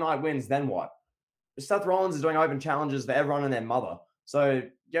 LA Knight wins. Then what? Seth Rollins is doing open challenges for everyone and their mother. So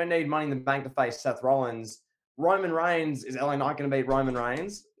you don't need Money in the Bank to face Seth Rollins. Roman Reigns, is LA Knight going to beat Roman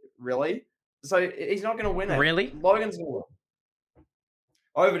Reigns? Really? So he's not going to win it. Really? Logan's going to win.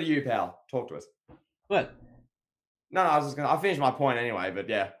 Over to you, pal. Talk to us. What? No, I was just going to... I finished my point anyway, but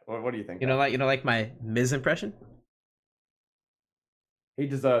yeah. What do you think? You know, like my Miz impression? He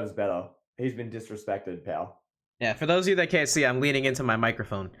deserves better. He's been disrespected, pal. Yeah, for those of you that can't see, I'm leaning into my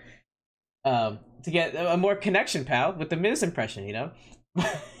microphone. To get a more connection, pal, with the Miz impression, you know?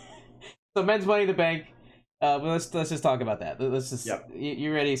 So men's Money in the Bank. Well, let's just talk about that. Let's just. Yep.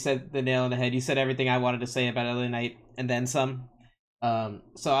 You already said the nail on the head. You said everything I wanted to say about LA Knight and then some.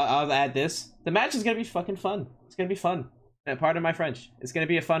 So I'll add this. The match is gonna be fucking fun. It's gonna be fun. Pardon my French. It's gonna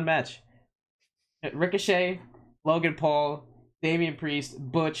be a fun match. Ricochet, Logan Paul, Damian Priest,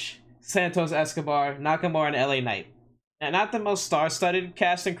 Butch, Santos Escobar, Nakamura, and LA Knight. And not the most star-studded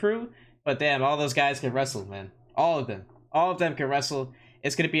cast and crew, but damn, all those guys can wrestle, man. All of them can wrestle.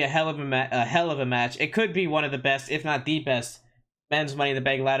 It's going to be a hell of a match. It could be one of the best, if not the best, men's Money in the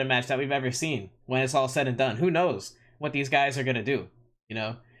Bank ladder match that we've ever seen when it's all said and done. Who knows what these guys are going to do, you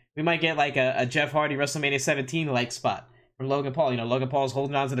know? We might get like a Jeff Hardy WrestleMania 17 like spot from Logan Paul. You know, Logan Paul's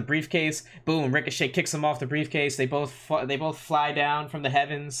holding on to the briefcase. Boom, Ricochet kicks him off the briefcase. They both fly down from the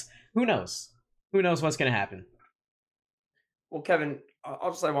heavens. Who knows? Who knows what's gonna happen? Well, Kevin, I'll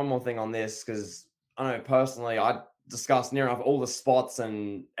just say one more thing on this because I know personally I discussed near enough all the spots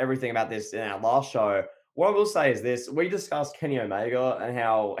and everything about this in our last show. What I will say is this: we discussed Kenny Omega and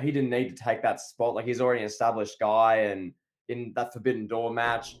how he didn't need to take that spot. Like he's already an established guy, and in that Forbidden Door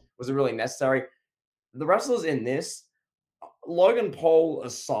match, was it really necessary? The wrestlers in this, Logan Paul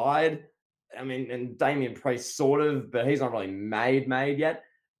aside, I mean, and Damian Priest sort of, but he's not really made yet.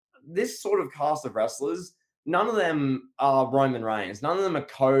 This sort of cast of wrestlers, none of them are Roman Reigns. None of them are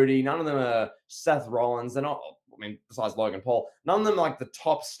Cody. None of them are Seth Rollins. They're not, I mean, besides Logan Paul, none of them are like the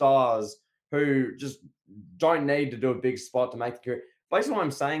top stars who just don't need to do a big spot to make the career. Basically, what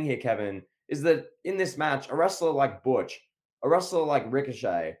I'm saying here, Kevin, is that in this match, a wrestler like Butch, a wrestler like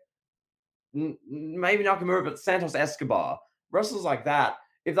Ricochet, maybe Nakamura, but Santos Escobar, wrestlers like that,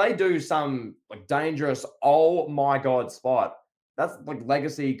 if they do some like dangerous, oh my god spot, that's like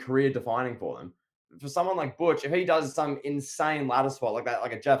legacy career defining for them. For someone like Butch, if he does some insane ladder spot like that,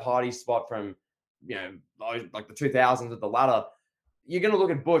 like a Jeff Hardy spot from like the 2000s with the ladder, you're going to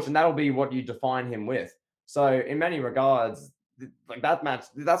look at Butch and that'll be what you define him with. So in many regards, like that match,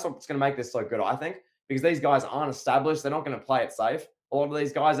 that's what's going to make this so good, I think, because these guys aren't established. They're not going to play it safe. A lot of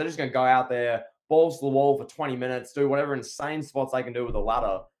these guys, they're just going to go out there, balls to the wall for 20 minutes, do whatever insane spots they can do with a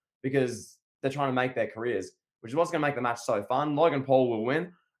ladder because they're trying to make their careers, which is what's going to make the match so fun. Logan Paul will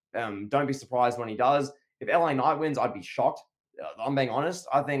win. Don't be surprised when he does. If LA Knight wins, I'd be shocked. I'm being honest.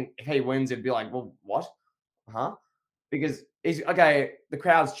 I think if he wins, it'd be like, well, what? Huh? Because he's okay. The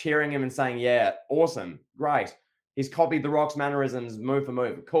crowd's cheering him and saying, "Yeah, awesome, great." He's copied The Rock's mannerisms, move for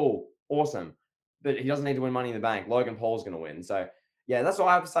move. Cool, awesome. But he doesn't need to win Money in the Bank. Logan Paul's going to win. So, yeah, that's all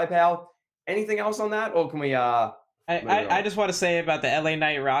I have to say, pal. Anything else on that, or can we I just want to say about the LA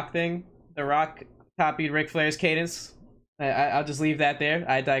Knight Rock thing. The Rock copied Ric Flair's cadence. I'll just leave that there.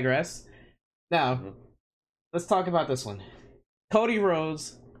 I digress. Now, let's talk about this one. Cody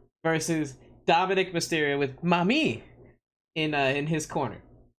Rhodes versus Dominic Mysterio with Mami in his corner.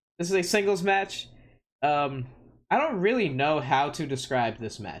 This is a singles match. I don't really know how to describe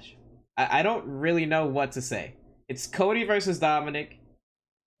this match. I don't really know what to say. It's Cody versus Dominic.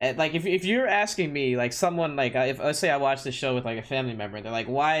 And like if you're asking me, like someone like if let's say I watch the show with like a family member and they're like,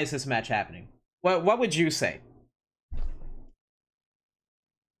 why is this match happening? What would you say?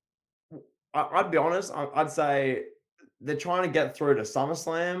 I'd be honest. I'd say they're trying to get through to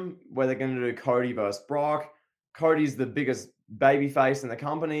SummerSlam where they're going to do Cody versus Brock. Cody's the biggest baby face in the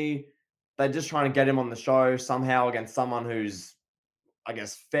company. They're just trying to get him on the show somehow against someone who's, I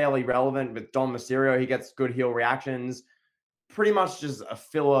guess, fairly relevant with Dom Mysterio. He gets good heel reactions. Pretty much just a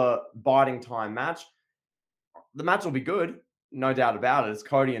filler biting time match. The match will be good, no doubt about it. It's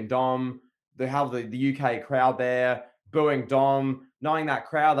Cody and Dom. They have the UK crowd there booing Dom. Knowing that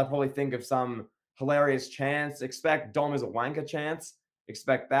crowd, they'll probably think of some hilarious chants. Expect Dom is a wanker chants.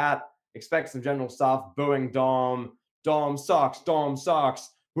 Expect that. Expect some general stuff. Booing Dom. Dom sucks. Dom sucks.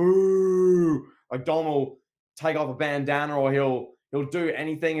 Boo. Like Dom will take off a bandana or he'll do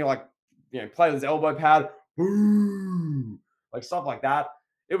anything. He'll like, play with his elbow pad. Boo. Like stuff like that.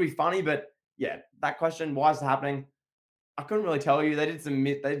 It'll be funny, but yeah, that question, why is it happening? I couldn't really tell you. They did some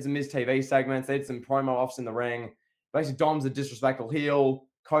Miz TV segments. They did some promo offs in the ring. Basically, Dom's a disrespectful heel.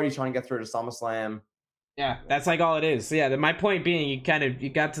 Cody's trying to get through to SummerSlam. Yeah, that's like all it is. Yeah, my point being, you got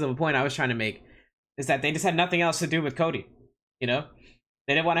to the point I was trying to make, is that they just had nothing else to do with Cody. They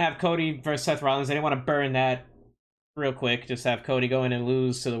didn't want to have Cody versus Seth Rollins. They didn't want to burn that real quick. Just have Cody go in and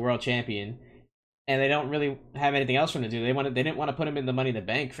lose to the world champion. And they don't really have anything else for him to do. They didn't want to put him in the Money in the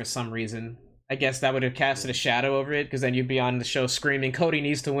Bank for some reason. I guess that would have casted a shadow over it, because then you'd be on the show screaming Cody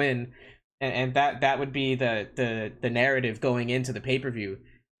needs to win, and that would be the narrative going into the pay-per-view.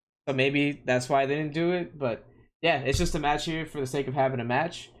 So maybe that's why they didn't do it. But yeah, it's just a match here for the sake of having a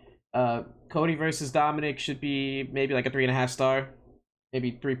match. Cody versus Dominic should be maybe like a 3.5 star,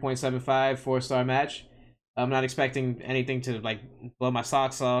 maybe 3.75, 4-star match. I'm not expecting anything to like blow my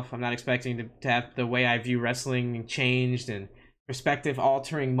socks off. I'm not expecting to have the way I view wrestling changed and perspective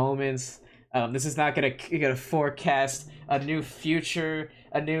altering moments. This is not gonna forecast a new future,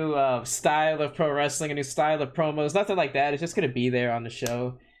 a new style of pro wrestling, a new style of promos, nothing like that. It's just gonna be there on the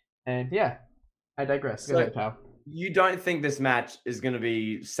show. And yeah, I digress. Go ahead, pal. You don't think this match is gonna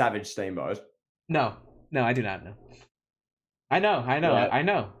be Savage Steamboat? No, I do not know. I know.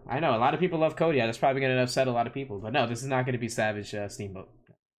 A lot of people love Cody. That's probably going to upset a lot of people. But no, this is not going to be Savage Steamboat.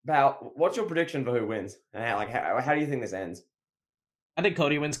 Val, what's your prediction for who wins? And how do you think this ends? I think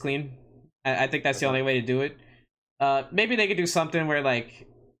Cody wins clean. I think that's the only way to do it. Maybe they could do something where like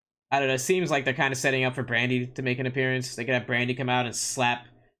I don't know. It seems like they're kind of setting up for Brandy to make an appearance. They could have Brandy come out and slap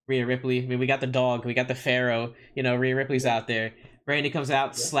Rhea Ripley. I mean, we got the dog, we got the Pharaoh. You know, Rhea Ripley's Yeah, out there. Brandy comes out,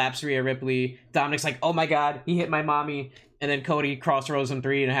 yeah. slaps Rhea Ripley. Dominic's like, "Oh my god, he hit my mommy!" And then Cody crossroads him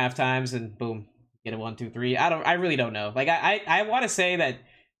 3.5 times, and boom, get a 1, 2, 3. I really don't know. Like, I want to say that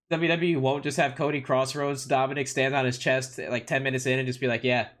WWE won't just have Cody crossroads Dominic stand on his chest like 10 minutes in and just be like,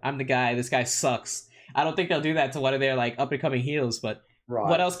 "Yeah, I'm the guy. This guy sucks." I don't think they'll do that to one of their like up and coming heels, but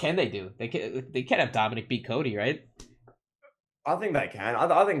what Right. else can they do? They can't have Dominic beat Cody, right? I think they can.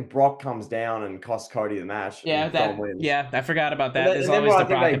 I think Brock comes down and costs Cody the match, and Dom wins. Yeah, I forgot about And that. then, There's and then always what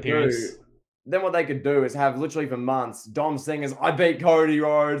the I think Brock they appearance. do, then what they could do is have literally for months Dom singers, "I beat Cody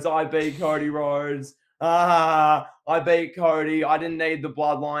Rhodes, I beat Cody Rhodes, I beat Cody, I didn't need the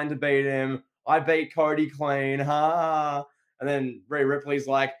bloodline to beat him, I beat Cody clean, and then Rhea Ripley's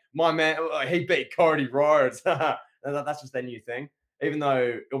like, my man, he beat Cody Rhodes, that's just their new thing. Even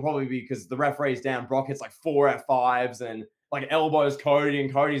though it'll probably be because the referee's down, Brock hits like 4 F5s and like elbows Cody,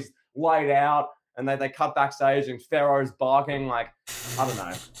 and Cody's laid out, and they cut backstage, and Pharaoh's barking. Like, I don't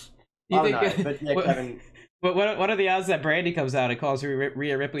know. You I don't know. think? But yeah, Kevin. What are the odds that Brandy comes out and calls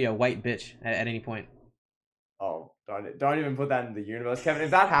Rhea Ripley a white bitch at any point? Oh, don't even put that in the universe, Kevin.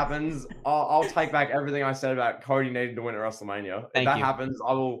 If that happens, I'll take back everything I said about Cody needing to win at WrestleMania. If Thank that you. happens,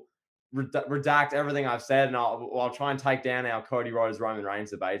 I will redact everything I've said, and I'll try and take down our Cody Rhodes Roman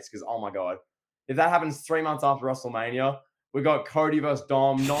Reigns debates. Because oh my god, if that happens 3 months after WrestleMania, we got Cody versus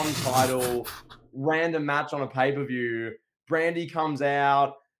Dom, non-title, random match on a pay-per-view. Brandy comes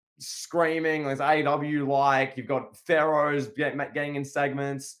out screaming, there's AEW like, you've got Pharaohs getting in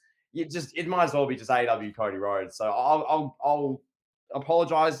segments. It might as well be just AEW Cody Rhodes. So I'll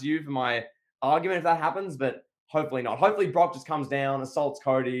apologize to you for my argument if that happens, but hopefully not. Hopefully Brock just comes down, assaults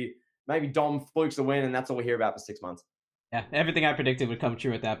Cody, maybe Dom flukes a win, and that's all we hear about for 6 months. Yeah, everything I predicted would come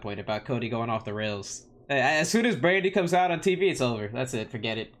true at that point about Cody going off the rails. As soon as Brandy comes out on TV, it's over. That's it.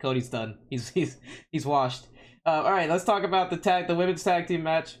 Forget it. Cody's done. He's washed. All right, let's talk about the women's tag team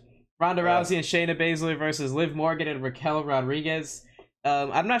match. Ronda Rousey and Shayna Baszler versus Liv Morgan and Raquel Rodriguez.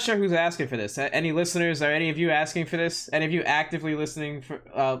 I'm not sure who's asking for this. Any listeners? Are any of you asking for this? Any of you actively listening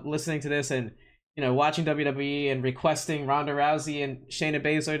to this and watching WWE and requesting Ronda Rousey and Shayna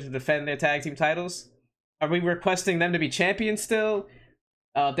Baszler to defend their tag team titles? Are we requesting them to be champions still?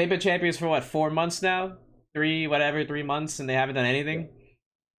 They've been champions for what, 4 months now? 3 months, and they haven't done anything.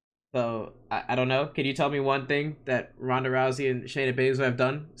 So I don't know. Can you tell me one thing that Ronda Rousey and Shayna Baszler have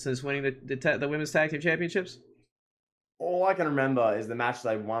done since winning the women's tag team championships? All I can remember is the match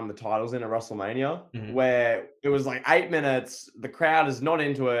they won the titles in at WrestleMania, Mhm. where it was like 8 minutes. The crowd is not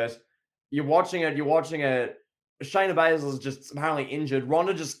into it. You're watching it. Shayna Baszler is just apparently injured.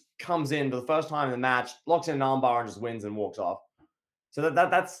 Ronda just comes in for the first time in the match, locks in an armbar, and just wins and walks off. So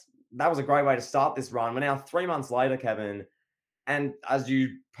that was a great way to start this run. We're now 3 months later, Kevin, and as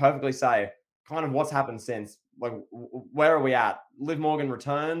you perfectly say, kind of what's happened since. Like, where are we at? Liv Morgan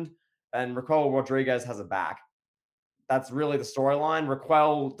returned, and Raquel Rodriguez has a back. That's really the storyline.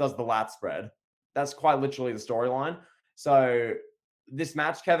 Raquel does the lat spread. That's quite literally the storyline. So this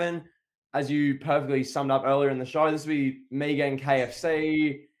match, Kevin, as you perfectly summed up earlier in the show, this will be me getting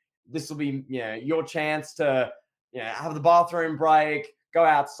KFC. This will be your chance to have the bathroom break, go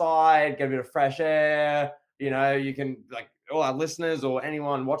outside, get a bit of fresh air. You can, like, all our listeners or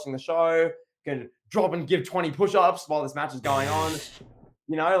anyone watching the show can drop and give 20 push-ups while this match is going on.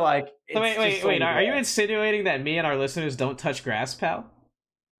 Like, it's So wait. Are you there. insinuating that me and our listeners don't touch grass, pal?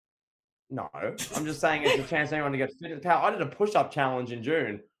 No, I'm just saying it's a chance for anyone to get fit. Pal, I did a push-up challenge in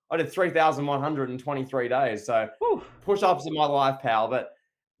June. I did 3,123 days. So Whew. push-ups in my life, pal. But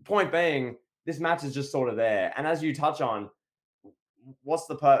point being, this match is just sort of there. And as you touch on,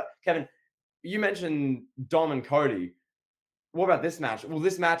 what's Kevin, you mentioned Dom and Cody. What about this match? Will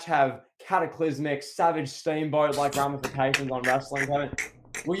this match have cataclysmic, savage steamboat-like ramifications on wrestling, Kevin?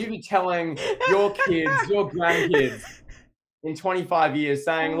 Will you be telling your kids, your grandkids in 25 years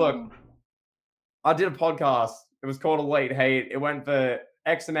saying, look, I did a podcast. It was called Elite Heat. It went for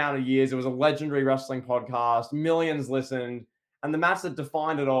X amount of years. It was a legendary wrestling podcast. Millions listened. And the match that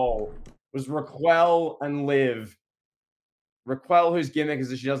defined it all was Raquel and Liv. Raquel, whose gimmick is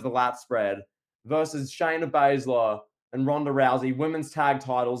that she does the lat spread, versus Shayna Baszler and Ronda Rousey, women's tag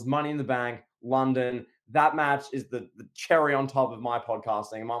titles, Money in the Bank, London. That match is the cherry on top of my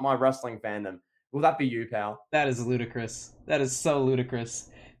podcasting, my wrestling fandom. Will that be you, pal? That is ludicrous. That is so ludicrous.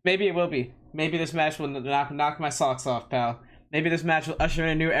 Maybe it will be. Maybe this match will knock my socks off, pal. Maybe this match will usher in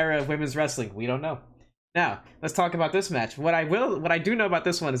a new era of women's wrestling. We don't know. Now, let's talk about this match. What I do know about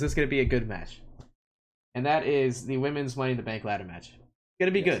this one is this going to be a good match. and that is the women's Money in the Bank ladder match.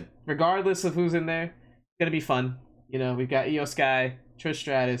 Gonna be Yes. good, regardless of who's in there. Gonna be fun. You know, we've got Io Sky, Trish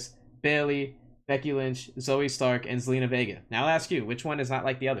Stratus, Bailey, Becky Lynch, Zoe Stark, and Zelina Vega. Now I'll ask you, which one is not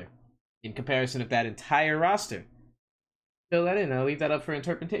like the other in comparison of that entire roster? Fill that in. I'll leave that up for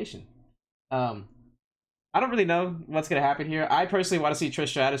interpretation. Um, I don't really know what's gonna happen here. I personally want to see Trish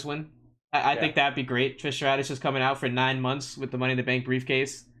Stratus win. I Yeah. think that'd be great. Trish Stratus is coming out for 9 months with the Money in the Bank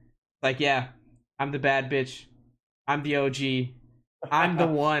briefcase. Like, yeah, I'm the bad bitch. I'm the OG. I'm the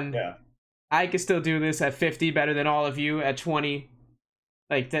one. Yeah. I can still do this at 50 better than all of you at 20.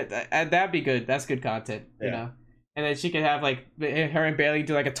 Like that'd be good. That's good content, you Yeah. know. And then she could have like her and Bailey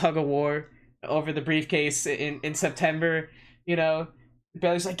do like a tug of war over the briefcase in September. You know,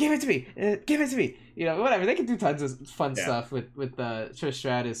 Bailey's like, "Give it to me, give it to me." You know, whatever. They can do tons of fun Yeah. stuff with Trish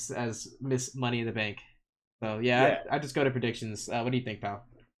Stratus as Miss Money in the Bank. So yeah, Yeah. I just go to predictions. What do you think, pal?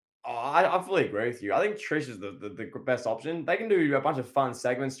 Oh, I fully agree with you. I think Trish is the best option. They can do a bunch of fun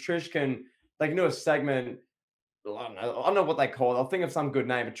segments. They can do a segment. I don't know what they call it. I'll think of some good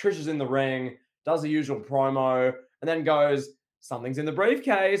name. But Trish is in the ring, does the usual promo, and then goes, "Something's in the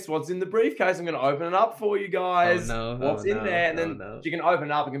briefcase. What's in the briefcase? I'm going to open it up for you Oh guys. no! Oh What's in no! there?" And Oh then no! she can open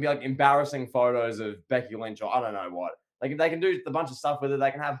it up. It can be like embarrassing photos of Becky Lynch or I don't know what. They can do a bunch of stuff with it.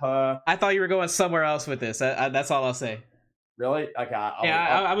 They can have her. I thought you were going somewhere else with this. That's all I'll say. Really? Okay.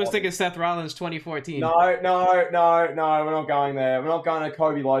 Yeah, I was thinking Seth Rollins 2014. No, no, no, no. We're not going there. We're not going to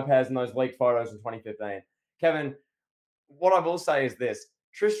Kobe Lopez and those leaked photos in 2015. Kevin, what I will say is this: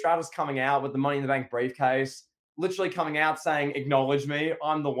 Trish Stratus coming out with the Money in the Bank briefcase, literally coming out saying, "Acknowledge me,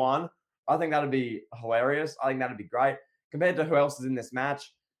 I'm the one." I think that'd be hilarious. I think that'd be great. Compared to who else is in this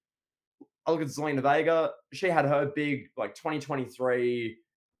match, I look at Zelina Vega. She had her big 2023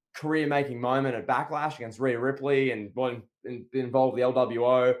 career-making moment at Backlash against Rhea Ripley and involved the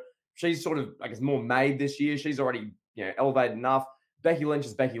LWO. She's sort of, I guess, more made this year. She's already, elevated enough. Becky Lynch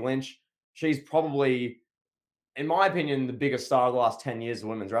is Becky Lynch. She's probably, in my opinion, the biggest star of the last 10 years of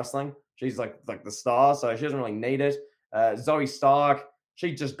women's wrestling. She's like the star, so she doesn't really need it. Zoe Stark,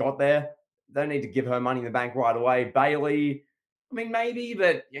 she just got there. They don't need to give her Money in the Bank right away. Bailey, I mean, maybe,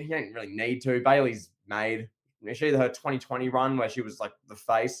 but you don't really need to. Bailey's made. She had her 2020 run where she was like the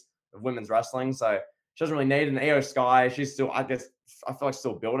face of women's wrestling, so she doesn't really need an Io Sky. She's still, I guess, I feel like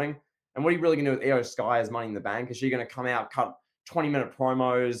still building. And what are you really going to do with Io Sky as Money in the Bank? Is she going to come out, cut 20-minute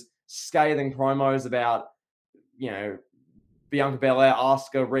promos, scathing promos about, Bianca Belair,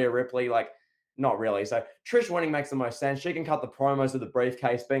 Asuka, Rhea Ripley? Like, not really. So Trish winning makes the most sense. She can cut the promos of the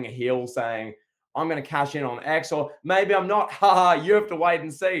briefcase, being a heel, saying, "I'm going to cash in on X," or maybe I'm not. Haha, you have to wait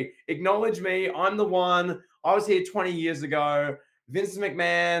and see. Acknowledge me. I'm the one. I was here 20 years ago. Vince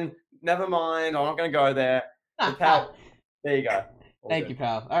McMahon, never mind. I'm not going to go there. But pal, there you go. All Thank good. you,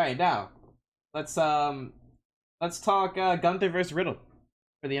 pal. All right, now let's talk Gunther versus Riddle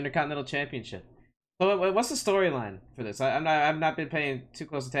for the Intercontinental Championship. So what's the storyline for this? I've not been paying too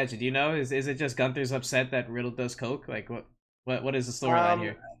close attention. Do you know? Is it just Gunther's upset that Riddle does coke? Like what is the storyline Um,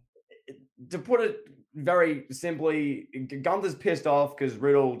 here? to put it very simply, Gunther's pissed off because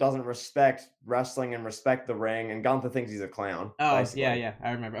Riddle doesn't respect wrestling and respect the ring, and Gunther thinks he's a clown. Oh yeah, Basically, yeah,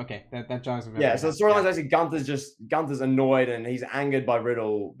 I remember. Okay, that jogs a memory yeah. So now. the storyline's Yeah. actually Gunther's annoyed and he's angered by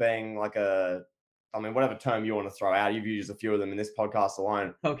Riddle being like I mean, whatever term you want to throw out. You've used a few of them in this podcast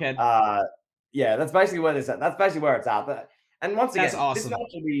alone. Cokehead. Uh, yeah, that's basically where this at. That's basically where it's at. And once That's again, this match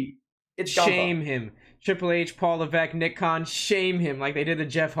awesome. will be it's Gunther. Shame him. Triple H, Paul Levesque, Nick Khan, shame him like they did to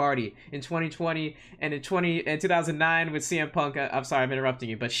Jeff Hardy in 2020 and in 2009 with CM Punk. I'm sorry, I'm interrupting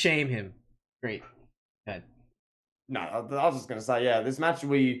you, but shame him. Great. Good. No, I was just gonna say, yeah, this match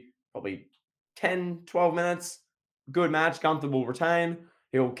will be probably 10, 12 minutes. Good match. Gunther will retain.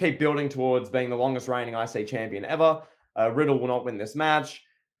 He'll keep building towards being the longest reigning IC champion ever. Riddle will not win this match.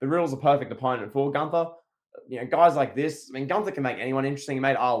 The Riddle's a perfect opponent for Gunther. Guys like this, I mean, Gunther can make anyone interesting. He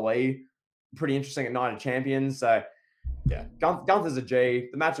made Ali pretty interesting at Night of Champions. So, yeah, Gunther's a G.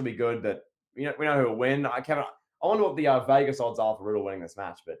 The match will be good, but we know who will win. Kevin, I wonder what the Vegas odds are for Riddle winning this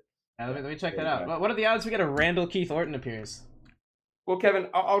match, but yeah, Let me check there that you out. go. What are the odds we get a Randall Keith Orton appearance? Well, Kevin,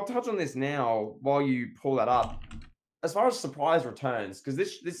 I'll touch on this now while you pull that up. As far as surprise returns, because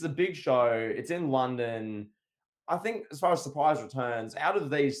this is a big show. It's in London. I think as far as surprise returns, out of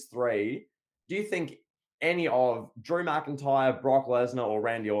these three, do you think any of Drew McIntyre, Brock Lesnar, or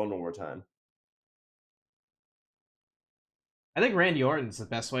Randy Orton will return? I think Randy Orton's the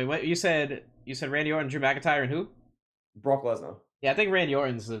best way. What you said? You said Randy Orton, Drew McIntyre, and who? Brock Lesnar. Yeah, I think Randy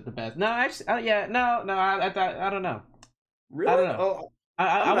Orton's the best. No, actually, yeah, no, I don't know. I Really? don't know. Oh,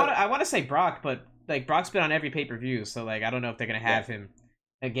 I I'm I want not. I want to say Brock, but like Brock's been on every pay per view, so like I don't know if they're gonna Yeah. have him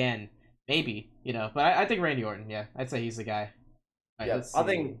again. maybe, but I think Randy Orton. Yeah, I'd say he's the guy. All right, Yep. let's I see.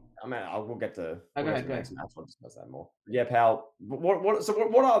 think. I mean, we'll get to Oh, we'll go get to ahead, the go ahead. next match. We'll discuss that more. Yeah, pal.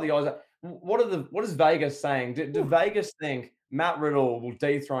 What are the odds? What is Vegas saying? Do Whew. Vegas think Matt Riddle will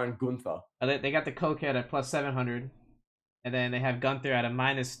dethrone Gunther? They got the Cokehead at plus 700, and then they have Gunther at a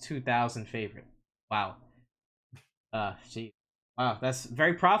minus 2,000 favorite. Wow. Gee. Wow, that's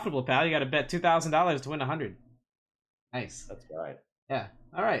very profitable, pal. You got to bet $2,000 to win 100. Nice. That's right. Yeah.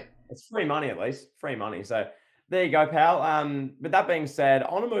 All right. It's free money at least. Free money. So there you go, pal. With that being said,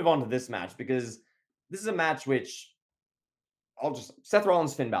 I want to move on to this match because this is a match which Seth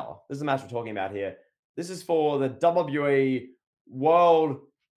Rollins, Finn Balor. This is the match we're talking about here. This is for the WWE World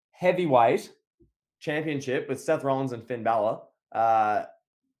Heavyweight Championship with Seth Rollins and Finn Balor.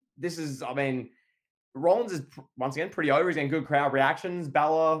 This is, I mean, Rollins is once again pretty over. He's getting good crowd reactions.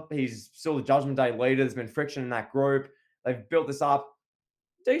 Balor, he's still the Judgment Day leader. There's been friction in that group. They've built this up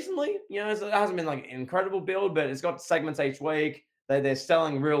decently. It hasn't been like an incredible build, but it's got segments each week. They're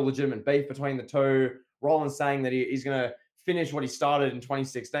selling real legitimate beef between the two. Rollins saying that he's going to finish what he started in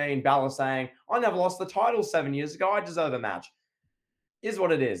 2016. Balor saying, I never lost the title 7 years ago. I deserve a match. Is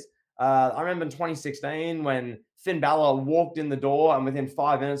what it is. I remember in 2016 when Finn Balor walked in the door and within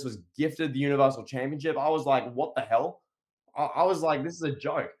 5 minutes was gifted the Universal Championship. I was like, what the hell? I was like, this is a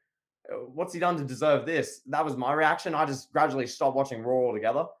joke. What's he done to deserve this? That was my reaction. I just gradually stopped watching Raw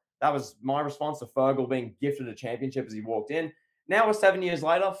altogether. That was my response to Fergal being gifted a championship as he walked in. Now we're 7 years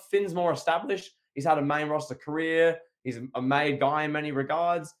later. Finn's more established. He's had a main roster career. He's a made guy in many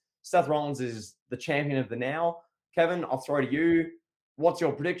regards. Seth Rollins is the champion of the now. Kevin, I'll throw to you. What's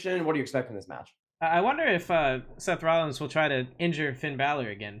your prediction? What do you expect from this match? I wonder if Seth Rollins will try to injure Finn Balor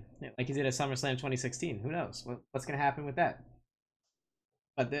again, like he did at SummerSlam 2016. Who knows? What's going to happen with that?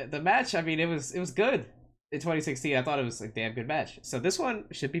 But the match, I mean, it was good in 2016. I thought it was a damn good match. So this one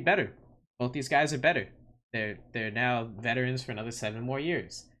should be better. Both these guys are better. They're now veterans for another 7 more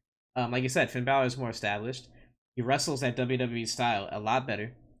years. Like you said, Finn Balor is more established. He wrestles at WWE style a lot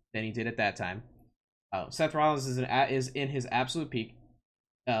better than he did at that time. Seth Rollins is in his absolute peak.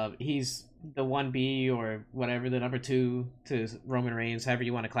 He's the 1B or whatever, the number 2 to Roman Reigns, however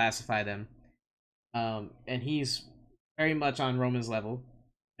you want to classify them. And he's very much on Roman's level.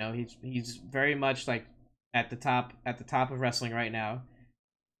 He's very much like at the top of wrestling right now.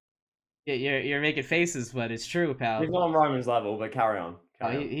 You're making faces, but it's true, pal. He's not on Roman's level, but carry on.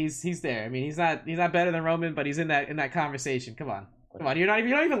 He's there. I mean, he's not better than Roman, but he's in that conversation. Come on. You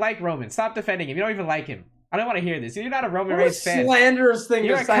don't even like Roman. Stop defending him. You don't even like him. I don't want to hear this. You're not a Roman Reigns fan. Slanderous thing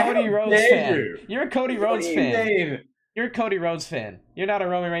You're to a say. Cody Rhodes fan. You're a Cody Rhodes fan. Mean? You're a Cody Rhodes fan. You're not a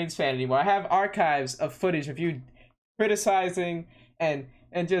Roman Reigns fan anymore. I have archives of footage of you criticizing and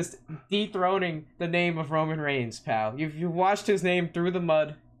just dethroning the name of Roman Reigns, pal. You've watched his name through the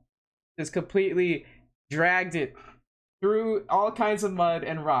mud, just completely dragged it through all kinds of mud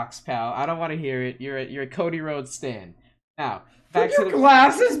and rocks, pal. I don't want to hear it. You're a Cody Rhodes stan. Now, back to the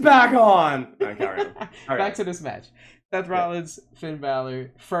glasses back on. No, carry on. Back to this match. Seth Rollins, Finn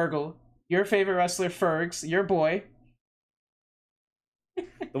Balor, Fergal, your favorite wrestler, Fergs, your boy.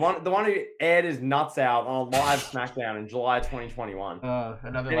 The one who aired his nuts out on a live SmackDown in July 2021.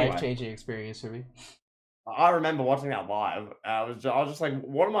 Another life-changing experience for me. I remember watching that live. I was just like,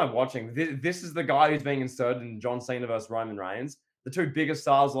 what am I watching? This is the guy who's being inserted in John Cena versus Roman Reigns, the two biggest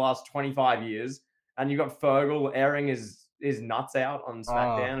stars of the last 25 years. And you got Fergal airing his nuts out on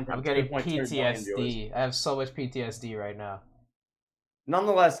SmackDown. I'm getting PTSD. I have so much PTSD right now.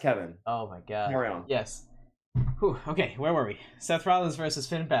 Nonetheless, Kevin. Oh my god. Carry on. Yes. Whew. Okay, where were we? Seth Rollins versus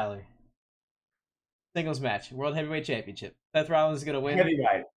Finn Balor. Singles match, World Heavyweight Championship. Seth Rollins is gonna win.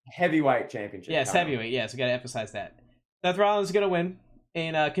 Heavyweight championship. Yes, heavyweight. Yes, we gotta emphasize that. Seth Rollins is gonna win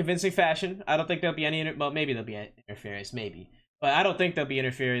in a convincing fashion. I don't think there'll be any. Well, maybe there'll be interference, maybe, but I don't think there'll be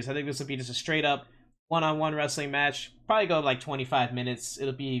interference. I think this will be just a straight up one-on-one wrestling match. Probably go like 25 minutes.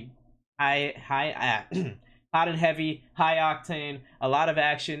 It'll be hot and heavy, high octane, a lot of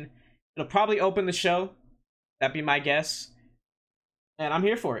action. It'll probably open the show. That'd be my guess. And I'm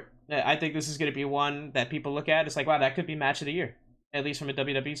here for it. I think this is going to be one that people look at. It's like, wow, that could be match of the year, at least from a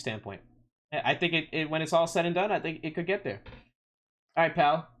WWE standpoint. I think it when it's all said and done, I think it could get there. All right,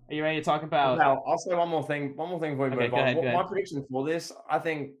 pal. Are you ready to talk about... Now, I'll say one more thing before we move on. Go ahead. My prediction for this, I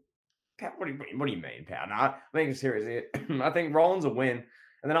think... Pat, what do you mean, Pat? No, I think it's serious. I think Rollins will win.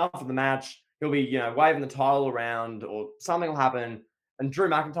 And then after the match, he'll be, waving the title around or something will happen. And Drew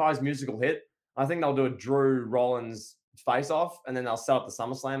McIntyre's musical hit. I think they'll do a Drew Rollins face-off, and then they'll set up the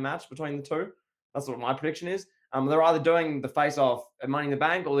SummerSlam match between the two. That's what my prediction is. They're either doing the face-off at Money in the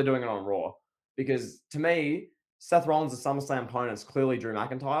Bank or they're doing it on Raw. Because to me, Seth Rollins' SummerSlam opponent is clearly Drew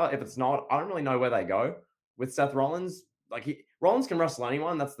McIntyre. If it's not, I don't really know where they go with Seth Rollins. Like Rollins can wrestle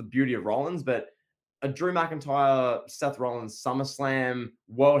anyone. That's the beauty of Rollins. But a Drew McIntyre, Seth Rollins, SummerSlam,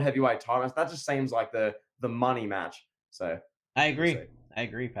 World Heavyweight title match, that just seems like the money match. So I we'll see. agree. I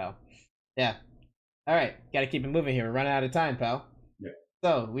agree, pal. Yeah. All right, got to keep it moving here. We're running out of time, pal. Yeah.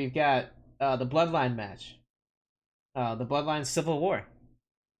 So we've got the Bloodline match, the Bloodline Civil War.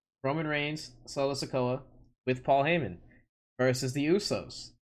 Roman Reigns, Solo Sikoa, with Paul Heyman versus the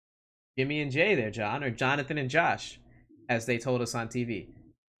Usos. Jimmy and Jay there, John, or Jonathan and Josh, as they told us on TV.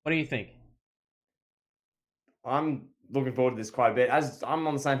 What do you think? I'm looking forward to this quite a bit. As I'm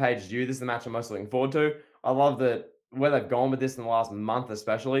on the same page as you, this is the match I'm most looking forward to. I love that where they've gone with this in the last month,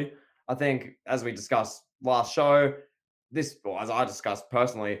 especially. I think, as we discussed last show, this, well, as I discussed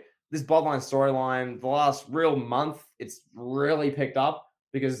personally, this Bloodline storyline, the last real month, it's really picked up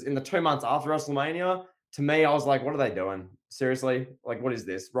because in the 2 months after WrestleMania, to me, I was like, what are they doing? Seriously? Like, what is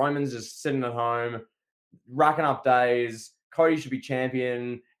this? Roman's just sitting at home racking up days. Cody should be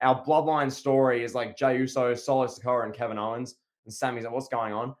champion. Our bloodline story is like Jey Uso, Solo Sikoa, and Kevin Owens. And Sammy's like, what's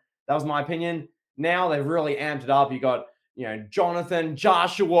going on? That was my opinion. Now they've really amped it up. You got, Jonathan,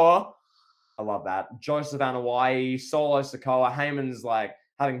 Joshua. I love that. Joseph Anawai, Solo Sikoa. Heyman's like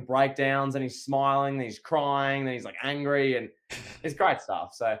having breakdowns and he's smiling, then he's crying, then he's like angry, and it's great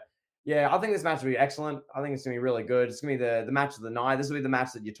stuff. So yeah, I think this match will be excellent. I think it's going to be really good. It's going to be the match of the night. This will be the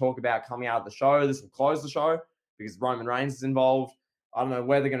match that you talk about coming out of the show. This will close the show because Roman Reigns is involved. I don't know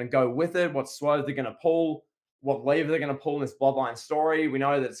where they're going to go with it, what swerve they're going to pull, what lever they're going to pull in this bloodline story. We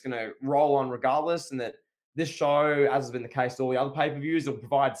know that it's going to roll on regardless, and that this show, as has been the case to all the other pay-per-views, will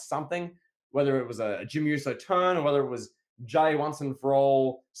provide something, whether it was a Jimmy Uso turn or whether it was Jay once and for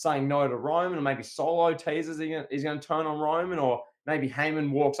all saying no to Roman, or maybe Solo teases he's going to turn on Roman, or maybe Heyman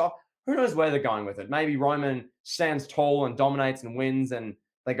walks off. Who knows where they're going with it? Maybe Roman stands tall and dominates and wins, and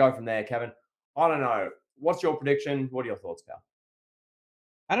they go from there, Kevin. I don't know. What's your prediction? What are your thoughts, pal?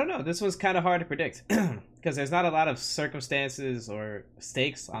 I don't know. This was kind of hard to predict because there's not a lot of circumstances or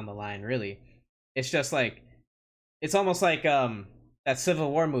stakes on the line, really. It's just like it's almost like that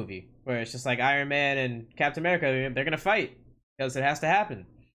Civil War movie where it's just like Iron Man and Captain America, they're gonna fight because it has to happen.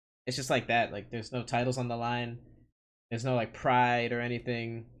 It's just like that. Like there's no titles on the line. There's no like pride or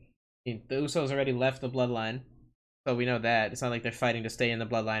anything. I mean, the Usos already left the bloodline, so we know that. It's not like they're fighting to stay in the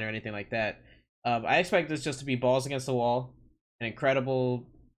bloodline or anything like that. I expect this just to be balls against the wall, an incredible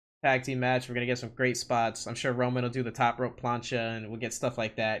tag team match. We're gonna get some great spots. I'm sure Roman will do the top rope plancha, and we'll get stuff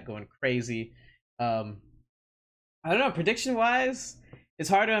like that going crazy. I don't know. Prediction wise, it's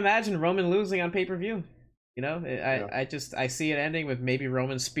hard to imagine Roman losing on pay per view. I see it ending with maybe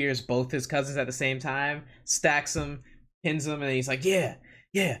Roman spears both his cousins at the same time, stacks them, pins them, and he's like, yeah,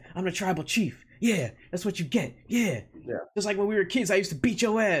 I'm the tribal chief. Yeah, that's what you get. Yeah. Just like when we were kids, I used to beat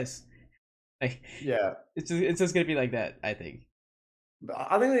your ass. Like, Yeah. it's just gonna be like that, I think.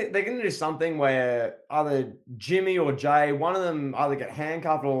 I think they're going to do something where either Jimmy or Jay, one of them either get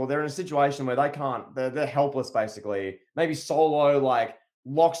handcuffed or they're in a situation where they can't, they're helpless basically. Maybe Solo like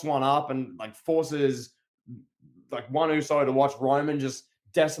locks one up and like forces like one Uso to watch Roman just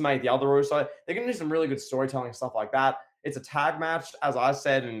decimate the other Uso. They're going to do some really good storytelling stuff like that. It's a tag match, as I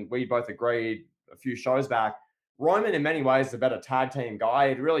said, and we both agreed a few shows back. Roman, in many ways, is a better tag team guy.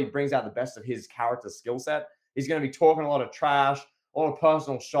 It really brings out the best of his character skill set. He's going to be talking a lot of trash, a lot of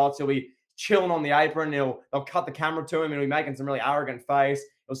personal shots. He'll be chilling on the apron. They'll cut the camera to him and he'll be making some really arrogant face.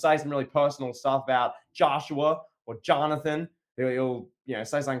 He'll say some really personal stuff about Joshua or Jonathan. He'll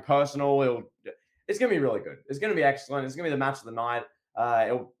say something personal. It's going to be really good. It's going to be excellent. It's going to be the match of the night.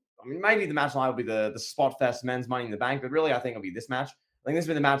 Maybe the match of the night will be the Spot Fest Men's Money in the Bank, but really I think it'll be this match. I think this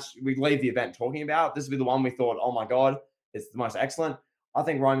will be the match we leave the event talking about. This will be the one we thought, oh my God, it's the most excellent. I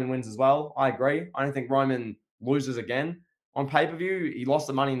think Roman wins as well. I agree. I don't think Roman loses again on pay-per-view. He lost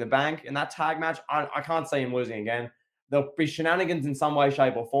the Money in the Bank. In that tag match, I can't see him losing again. There'll be shenanigans in some way,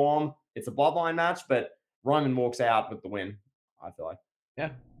 shape, or form. It's a bloodline match, but Roman walks out with the win, I feel like. Yeah,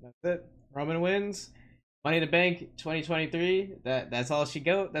 that's it. Roman wins. Money in the Bank 2023. That's all she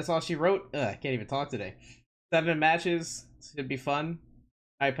That's all she wrote. I can't even talk today. 7 matches. Should be fun.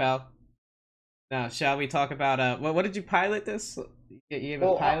 All right, pal. Now, shall we talk about what did you pilot this? You have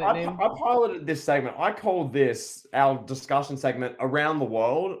a pilot name? I piloted this segment. I called this our discussion segment around the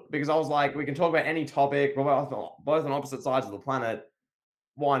world because I was like, we can talk about any topic. We're both on opposite sides of the planet.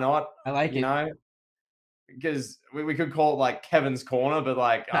 Why not? I like it. Because we could call it like Kevin's Corner, but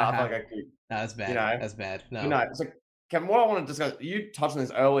like I feel like I could. No, that's bad. That's bad. No. So Kevin, what I want to discuss, you touched on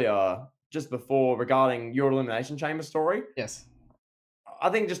this earlier just before regarding your Elimination Chamber story. Yes. I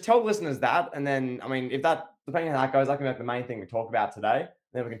think just tell listeners that, and then if that depending on how that goes, that can be like the main thing we talk about today.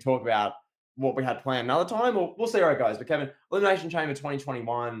 Then we can talk about what we had planned another time, or we'll see how it goes. But Kevin, Elimination Chamber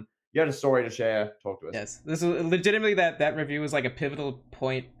 2021, you had a story to share. Talk to us. Yes, this was legitimately that review was like a pivotal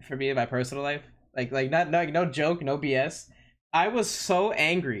point for me in my personal life. Like not no joke, no BS. I was so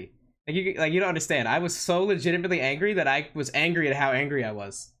angry. You don't understand. I was so legitimately angry that I was angry at how angry I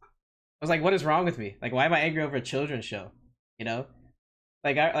was. I was like, what is wrong with me? Like, why am I angry over a children's show? You know?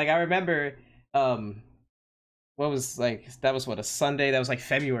 I remember what was like that was what a Sunday, that was like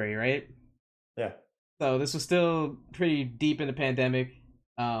February, right? Yeah. So this was still pretty deep in the pandemic.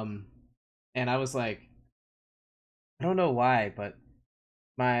 Um and I was like, I don't know why, but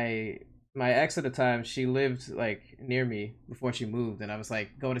my my ex at the time, she lived like near me before she moved, and I was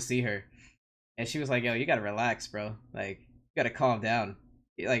like going to see her, and she was like, "Yo, you gotta relax, bro. Like, you gotta calm down."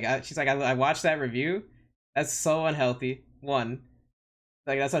 She's like, I watched that review. That's so unhealthy. One,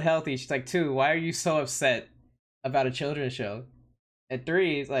 like that's unhealthy. She's like, two, why are you so upset about a children's show? And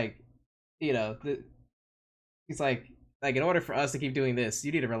three, it's like, he's like in order for us to keep doing this,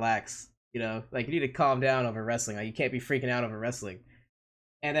 you need to relax. Like you need to calm down over wrestling. Like you can't be freaking out over wrestling.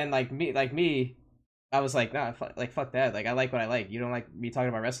 And then like me, I was like, nah, fuck that. Like I like what I like. You don't like me talking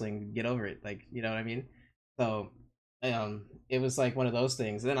about wrestling, get over it. Like, you know what I mean? So, it was like one of those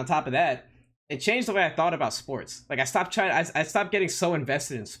things. And then on top of that, it changed the way I thought about sports. Like I stopped getting so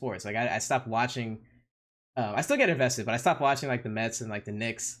invested in sports. Like I stopped watching. I still get invested, but I stopped watching like the Mets and like the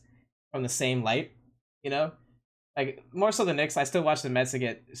Knicks from the same light. You know, like more so the Knicks. I still watch the Mets and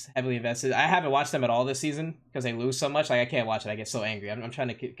get heavily invested. I haven't watched them at all this season because they lose so much. Like I can't watch it. I get so angry. I'm trying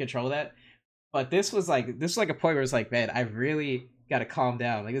to control that. But this was like a point where it's like, man, I really gotta calm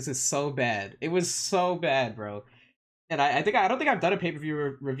down. Like this is so bad. It was so bad, bro. And I don't think I've done a pay per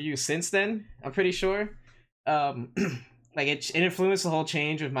view review since then. I'm pretty sure. Um, like it influenced the whole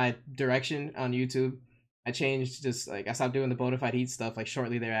change of my direction on YouTube. I changed, just like I stopped doing the bona fide heat stuff like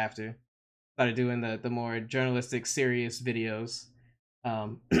shortly thereafter. Started doing the more journalistic, serious videos.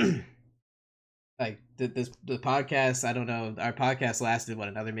 Um, like the podcast, I don't know, our podcast lasted what,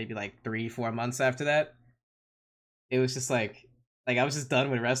 another maybe like 3-4 months after that. It was just like I was just done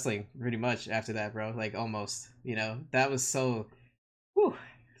with wrestling pretty much after that, bro. Like almost, that was so, whew,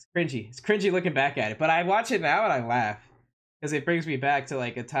 it's cringy looking back at it, but I watch it now and I laugh because it brings me back to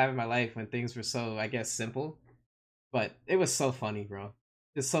like a time in my life when things were so, I guess, simple. But it was so funny, bro.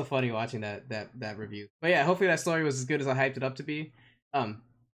 It's so funny watching that review. But yeah, hopefully that story was as good as I hyped it up to be. um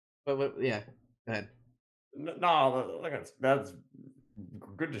yeah, go ahead. No, look, that's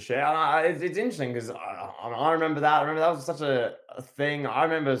good to share. It's interesting because I remember that. I remember that was such a thing. I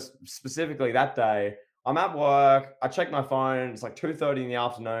remember specifically that day. I'm at work. I check my phone. It's like 2:30 in the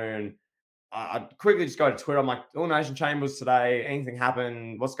afternoon. I quickly just go to Twitter. I'm like, Elimination Chambers today. Anything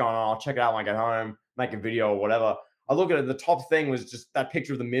happen? What's going on? I'll check it out when I get home, make a video or whatever. I look at it. The top thing was just that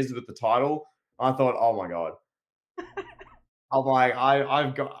picture of the Miz with the title. I thought, oh my god. I'm like,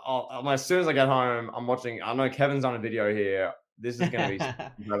 I've got. As soon as I get home, I'm watching. I know Kevin's on a video here. This is going to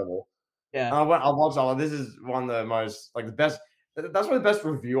be incredible. Yeah, And I watched. Oh, this is one of the most like the best. That's one of the best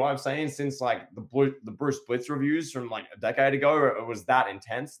review I've seen since like the Bruce Blitz reviews from like a decade ago. It was that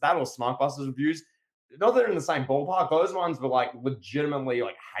intense. That or Smarkbusters reviews. Not that they're in the same ballpark. Those ones were like legitimately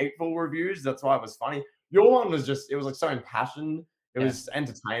like hateful reviews. That's why it was funny. Your one was just, it was like so impassioned. It yeah, was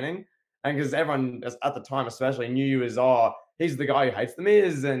entertaining. And because everyone at the time especially knew you as, oh, he's the guy who hates the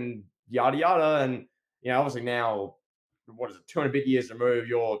Miz and yada yada. And obviously now, what is it, 200 bit years removed,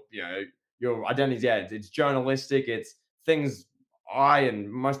 your identity, yeah, it's journalistic, it's things I and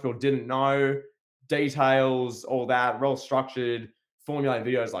most people didn't know, details, all that, well structured, formulated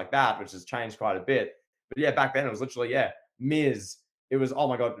videos like that, which has changed quite a bit. But yeah, back then it was literally, yeah, Miz. It was, oh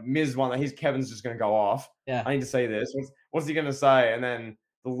my god, Miz one that he's Kevin's just gonna go off. yeah. I need to see this. What's he gonna say? And then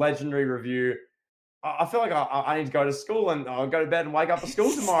the legendary review. I feel like I need to go to school and I'll go to bed and wake up for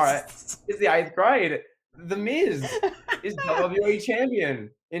school tomorrow. It's the 8th grade. The Miz is WWE champion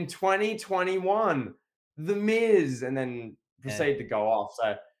in 2021. The Miz, and then Yeah. proceed to go off.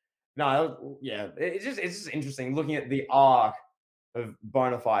 So no, yeah, it's just interesting looking at the arc of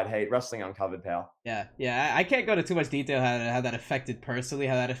bona fide hate, wrestling uncovered, pal. Yeah, yeah. I can't go into too much detail how that affected personally,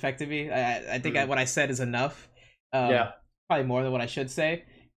 how that affected me. I think Mm, what I said is enough. yeah. Probably more than what I should say.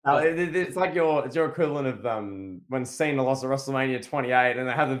 But It's like your equivalent of when Cena lost at WrestleMania 28 and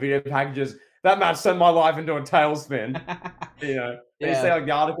they have the video packages. That match sent my life into a tailspin. And you see yeah, like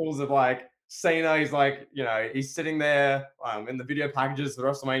the articles of like Cena, he's like, he's sitting there in the video packages for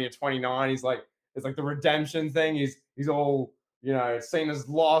WrestleMania 29. He's like, it's like the redemption thing. He's all, Cena's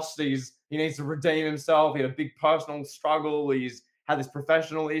lost. He needs to redeem himself. He had a big personal struggle. had this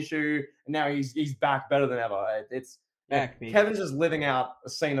professional issue, and now he's back better than ever. It's yeah, Exactly. Kevin's just living out a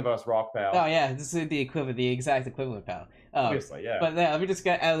Cena versus Rock, Oh pal. yeah, this is the equivalent, the exact equivalent, pal. Um, Obviously, yeah. but yeah, let me just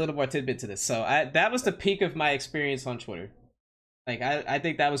add a little more tidbit to this. So that was the peak of my experience on Twitter. Like I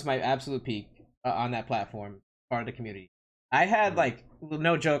think that was my absolute peak on that platform, part of the community. I had Mm. like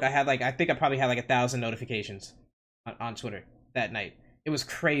no joke. I had like I think I probably had like 1,000 notifications on Twitter that night. It was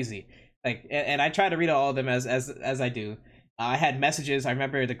crazy. Like and I tried to read all of them as I do. I had messages. I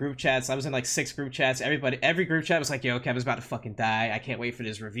remember the group chats. I was in like 6 group chats. Every group chat was like, "Yo, Kevin's about to fucking die. I can't wait for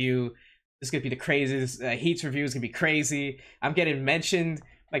this review. This is gonna be the craziest. Heat's review is gonna be crazy. I'm getting mentioned.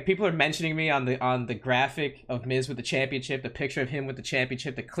 Like people are mentioning me on the graphic of Miz with the championship, the picture of him with the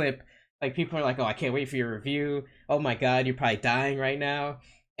championship, the clip. Like people are like, "Oh, I can't wait for your review. Oh my god, you're probably dying right now."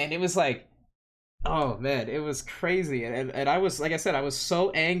 And it was like, oh man, it was crazy. And I was like I said, I was so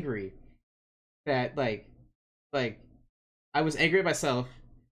angry that like I was angry at myself.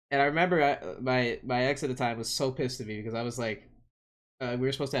 And I remember my ex at the time was so pissed at me because I was like, we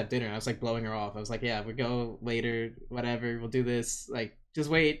were supposed to have dinner. I was like blowing her off. I was like, yeah, we'll go later, whatever. We'll do this. Like, just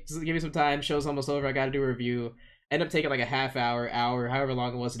wait. Just give me some time. Show's almost over. I got to do a review. End up taking like a half hour, however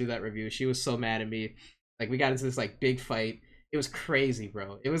long it was to do that review. She was so mad at me. Like, we got into this like big fight. It was crazy,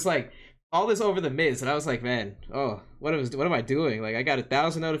 bro. It was like all this over the Miz, and I was like, man, oh, what am I doing? Like, I got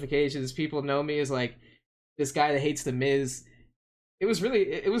 1,000 notifications. People know me as like this guy that hates the Miz. It was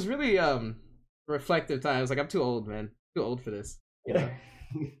really reflective time. I was like, I'm too old, man. Too old for this. You know,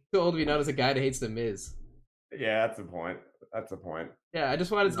 too old to be known as a guy that hates the Miz. Yeah, that's the point. That's the point. Yeah, I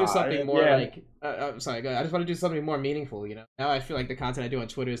just wanted to do No, something more yeah, like. I'm sorry, go ahead. I just want to do something more meaningful. Now I feel like the content I do on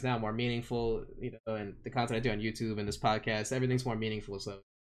Twitter is now more meaningful. And the content I do on YouTube and this podcast, everything's more meaningful. So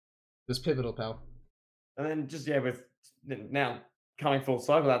it's pivotal, pal. and then just yeah, with now coming full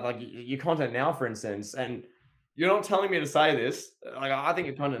circle, that like your content now, for instance, and you're not telling me to say this. Like I think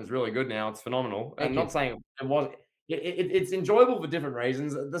your content is really good now. It's phenomenal, and Thank not you. saying it was. It's enjoyable for different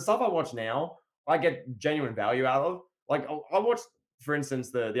reasons. The stuff I watch now, I get genuine value out of. Like I watched, for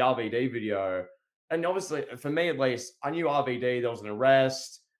instance, the RVD video, and obviously for me at least, I knew RVD there was an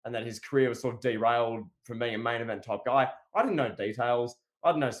arrest, and that his career was sort of derailed from being a main event top guy. I didn't know details.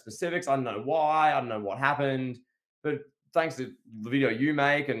 I don't know specifics. I don't know why. I don't know what happened. But thanks to the video you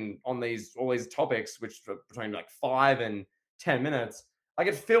make and on all these topics, which for between like 5 and 10 minutes, I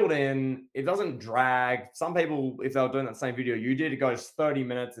get filled in. It doesn't drag. Some people, if they were doing that same video you did, it goes 30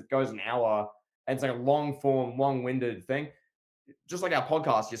 minutes. It goes an hour. And it's like a long form, long winded thing. Just like our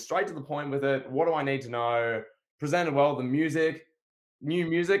podcast, you're straight to the point with it. What do I need to know? Presented well. The music, new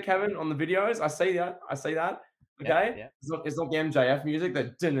music, Kevin, on the videos. I see that. I see that. Yep. Okay. Yep. It's not the MJF music.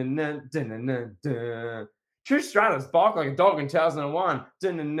 The dun dun dun dun. Trish Stratus barked like a dog in 2001.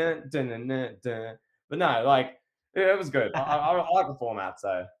 Dun dun dun dun dun dun. But no, like yeah, it was good. I like the format.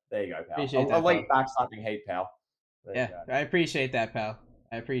 So there you go, pal. Appreciate A that, late pal. backslapping hate, pal. There you Yeah, go. I appreciate that, pal.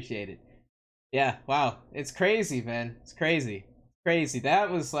 I appreciate it. Yeah, wow. It's crazy, man. It's crazy. Crazy. That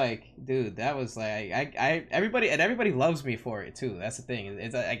was like, dude, that was like everybody loves me for it too. That's the thing.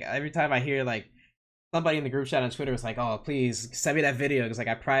 It's like every time I hear like somebody in the group chat on Twitter was like, "Oh, please send me that video," because like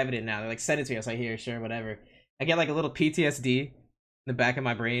I private it now. They're like, "Send it to me." I was like, "Here, sure, whatever." I get like a little PTSD in the back of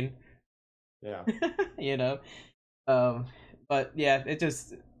my brain, Yeah. you know. Um, but yeah,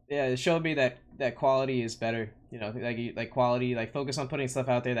 it showed me that quality is better. Like quality, like focus on putting stuff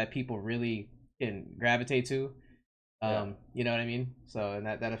out there that people really can gravitate to. Yeah. You know what I mean? So and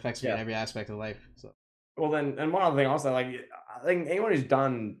that affects me in Yeah. every aspect of life. So Well, then, and one other thing also, like, I think anyone who's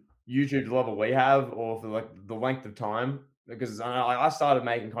done YouTube to the level we have, or for like the length of time, because I started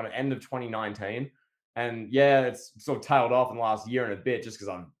making kind of end of 2019, and yeah, it's sort of tailed off in the last year and a bit, just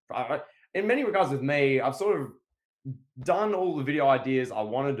because in many regards with me, I've sort of done all the video ideas I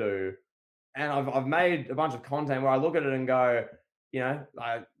want to do, and I've made a bunch of content where I look at it and go,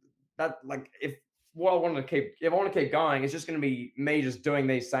 like that, like if I want to keep going, it's just going to be me just doing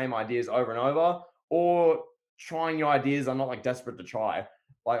these same ideas over and over, or trying new ideas. I'm not like desperate to try.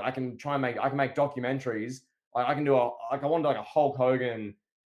 Like I can make documentaries. Like I can do I want to do like a Hulk Hogan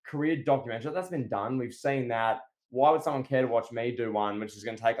career documentary. That's been done. We've seen that. Why would someone care to watch me do one, which is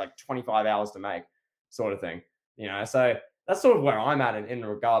going to take like 25 hours to make, sort of thing? So that's sort of where I'm at in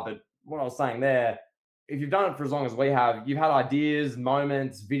regard. But what I was saying there, if you've done it for as long as we have, you've had ideas,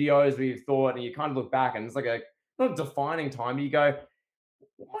 moments, videos where you've thought, and you kind of look back, and it's like a not a defining time. But you go,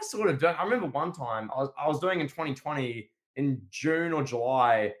 what am I sort of doing? I remember one time I was doing in 2020 in June or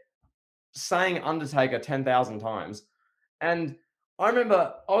July, saying Undertaker 10,000 times, and I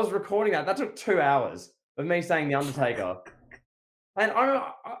remember I was recording that. That took 2 hours of me saying the Undertaker, and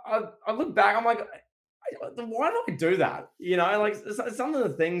I look back, I'm like, why do I do that? You know, like some of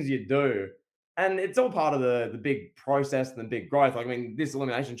the things you do, and it's all part of the big process and the big growth. Like, I mean, this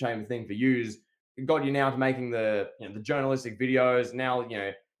elimination chamber thing for you's got you now to making the journalistic videos. Now,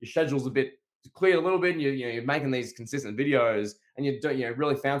 your schedule's a bit cleared a little bit, and you're making these consistent videos, and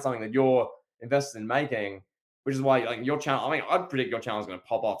really found something that you're invested in making, which is why like your channel. I mean, I predict your channel is going to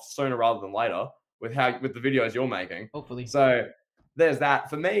pop off sooner rather than later with the videos you're making. Hopefully. So there's that.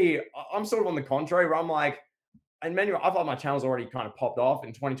 For me, I'm sort of on the contrary, where I'm like, and many, I thought my channel's already kind of popped off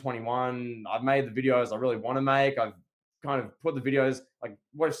in 2021. I've made the videos I really want to make. I've kind of put the videos like,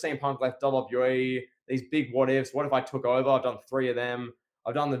 what if CM Punk left WWE? These big what ifs. What if I took over? I've done 3 of them.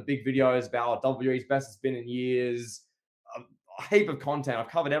 I've done the big videos about what WWE's best it's been in years. A heap of content. I've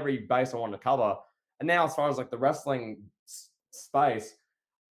covered every base I wanted to cover. And now, as far as like the wrestling space,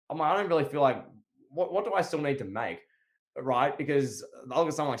 I'm like, I don't really feel like what do I still need to make, right? Because I look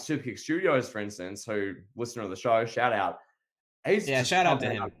at someone like Superkick Studios, for instance, who listener of the show, shout out. He's Yeah, just shout out to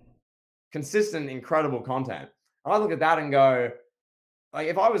him. consistent, incredible content. And I look at that and go, like,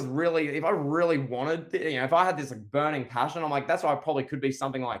 if I really wanted, if I had this like burning passion, I'm like, that's why I probably could be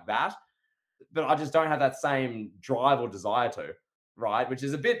something like that. But I just don't have that same drive or desire to, right? Which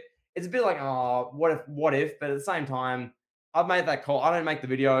is it's a bit like, oh, what if? But at the same time, I've made that call. I don't make the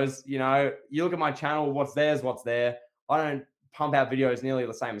videos. You look at my channel, what's there. I don't pump out videos nearly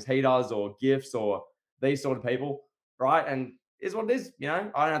the same as he does, or GIFs, or these sort of people, right? And is what it is. I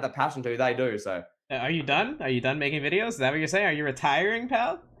don't have that passion to. They do. So Are you done? Are you done making videos? Is that what you're saying? Are you retiring,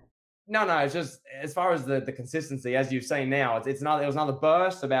 pal? no, it's just as far as the consistency, as you've seen now, it was another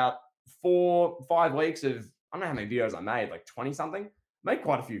burst about 4-5 weeks of, I don't know how many videos I made, like 20 something. Made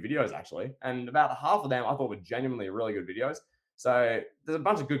quite a few videos actually, and about half of them I thought were genuinely really good videos. So there's a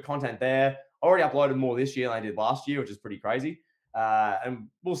bunch of good content there. I already uploaded more this year than I did last year, which is pretty crazy. And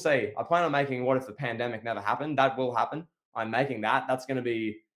we'll see. I plan on making What If the Pandemic Never Happened. That will happen. I'm making that. That's going to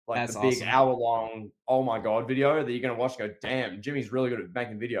be like That's the big awesome. hour-long, oh my God video that you're going to watch and go, damn, Jimmy's really good at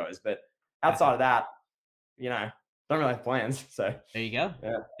making videos. But outside of that, don't really have plans. So There you go.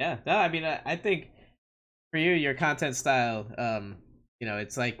 yeah. Yeah. No, I mean, I think for you, your content style,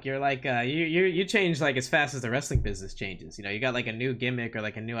 it's like you're like you change like as fast as the wrestling business changes. You got like a new gimmick or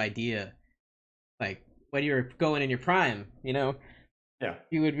like a new idea, like when you were going in your prime. Yeah.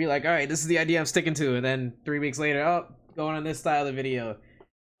 You would be like, all right, this is the idea I'm sticking to, and then 3 weeks later, oh, going on this style of video.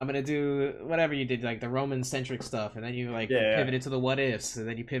 I'm gonna do whatever you did, like the Roman centric stuff, and then you like pivoted to the what ifs, and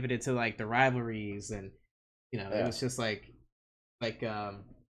then you pivoted to like the rivalries, and it was just like it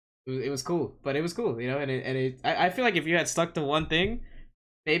was cool, but it was cool, I feel like if you had stuck to one thing,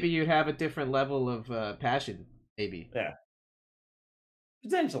 maybe you'd have a different level of passion, maybe. Yeah.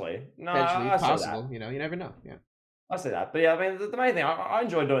 Potentially. No, Potentially I possible. You never know. Yeah. I see that. But yeah, I mean, the main thing, I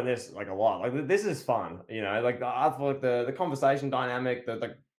enjoy doing this like a lot. Like this is fun, like I feel like the conversation dynamic,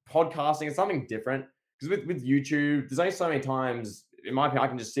 the podcasting is something different. Because with YouTube, there's only so many times, in my opinion, I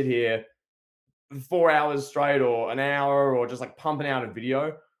can just sit here 4 hours straight or an hour or just like pumping out a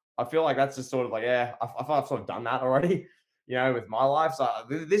video. I feel like that's just sort of like, yeah, I feel I've sort of done that already, with my life. So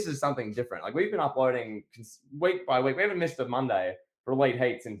this is something different. Like we've been uploading week by week. We haven't missed a Monday for Elite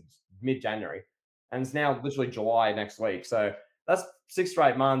Heat since mid-January. And it's now literally July next week. So that's 6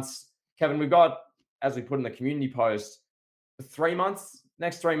 straight months. Kevin, we've got, as we put in the community post,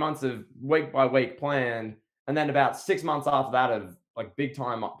 next 3 months of week by week planned. And then about 6 months after that of like big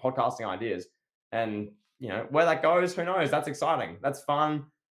time podcasting ideas. And, where that goes, who knows? That's exciting. That's fun.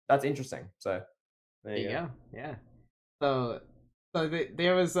 That's interesting. So there you go. Yeah. So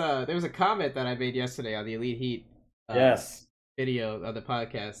there was a comment that I made yesterday on the Elite Heat. Yes. Video of the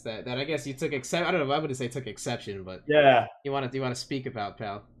podcast that I guess you took exception. I don't know if I would say took exception, but yeah, you want to speak about,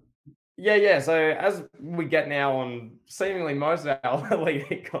 pal? Yeah. So as we get now on seemingly most of our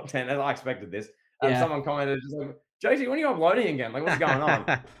Elite content, as I expected this, someone commented just like, JT, when are you uploading again? Like, what's going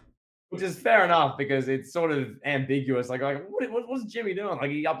on? Which is fair enough because it's sort of ambiguous. Like what's Jimmy doing? Like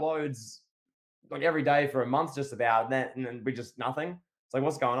he uploads like every day for a month just about, and then we just nothing. It's like,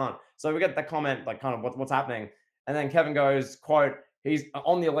 what's going on? So we get that comment, like kind of what's happening. And then Kevin goes, quote, he's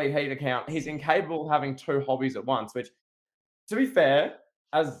on the Elite Heat account. He's incapable of having 2 hobbies at once, which, to be fair,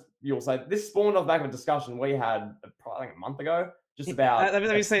 as you'll say, this spawned off back of a discussion we had probably like a month ago, just about... Let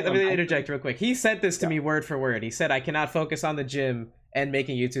me interject real quick. He said this to me word for word. He said, I cannot focus on the gym and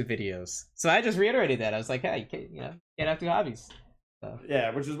making YouTube videos. So I just reiterated that. I was like, hey, can't have 2 hobbies. So. Yeah,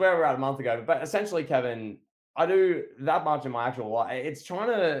 which is where we're at a month ago. But essentially, Kevin, I do that much in my actual life. It's trying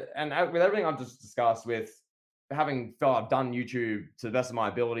to... And with everything I've just discussed with having felt I've done YouTube to the best of my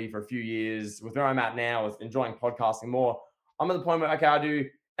ability for a few years, with where I'm at now, with enjoying podcasting more, I'm at the point where, okay, I do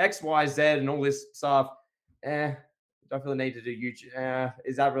X, Y, Z and all this stuff. do I feel the need to do YouTube?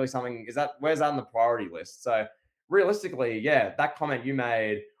 Is that really something? Where's that on the priority list? So realistically, yeah, that comment you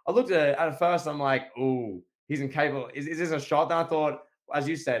made, I looked at it at first. I'm like, oh, he's incapable. Is this a shot? Then I thought, as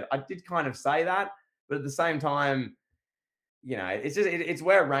you said, I did kind of say that, but at the same time, it's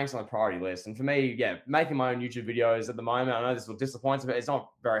where it ranks on the priority list. And for me, yeah, making my own YouTube videos at the moment, I know this will disappoint, but it's not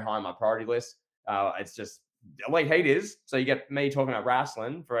very high on my priority list. It's just Elite Heat is. So you get me talking about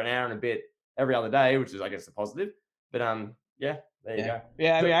wrestling for an hour and a bit every other day, which is, I guess, a positive. But yeah, there you Yeah, go.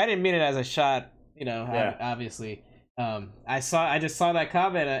 yeah. I mean, So, I didn't mean it as a shot. yeah, Obviously. I just saw that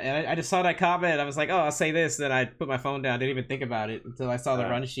comment, and I just saw that comment. And I was like, oh, I'll say this. Then I put my phone down. Didn't even think about it until I saw the uh,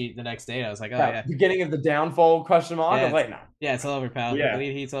 run sheet the next day. And I was like, oh yeah. yeah, Beginning of the downfall question mark. yeah, Wait, no, yeah, it's over, pal. yeah,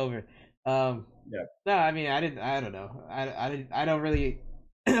 Elite Heat's over. Um, yeah. no, I mean, I didn't. I don't know. I didn't. I don't really.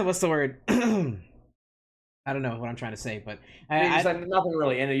 What's the word? I don't know what I'm trying to say, but You just I said nothing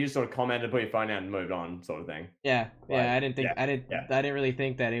really ended. You just sort of commented, put your phone down, and moved on, sort of thing. yeah, Like, yeah. I didn't think yeah, yeah, I didn't really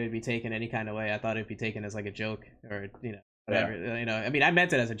think that it would be taken any kind of way. I thought it'd be taken as like a joke or yeah, whatever. I mean, I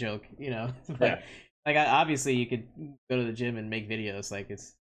meant it as a joke, yeah. but like obviously you could go to the gym and make videos. Like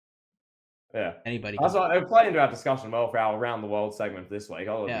it's Yeah. anybody can. Also, it'll play into our discussion well for our around the world segment for this week.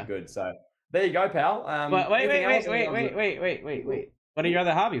 Oh, it'll be Yeah. good. So there you go, pal. But Anything else in terms of wait. What are your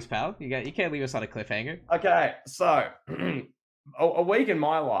other hobbies, pal? You can't leave us on a cliffhanger. okay, so a week in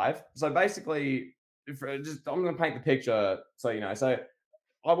my life. So basically, if just I'm gonna paint the picture so you know. So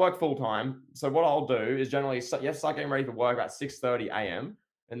I work full time. So what I'll do is generally start getting ready for work about 6:30 a.m.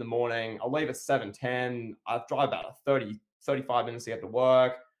 in the morning. I'll leave at 7:10. I drive about 35 minutes to get to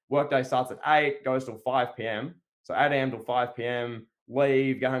work. Workday starts at 8, goes till 5 p.m. So 8 a.m. till 5 p.m.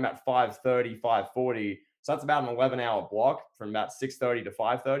 Leave, go home at 5:30, 5:40. So that's about an 11-hour block from about 6:30 to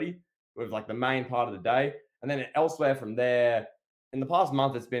 5:30 with like the main part of the day. And then elsewhere from there, in the past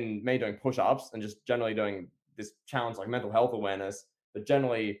month, it's been me doing push-ups and just generally doing this challenge like mental health awareness, but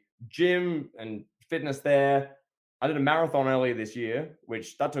generally gym and fitness there. I did a marathon earlier this year,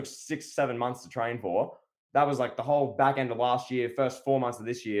 which that took 6, 7 months to train for. That was like the whole back end of last year, first 4 months of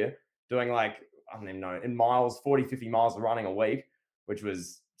this year, doing like, I don't even know, in miles, 40, 50 miles of running a week, which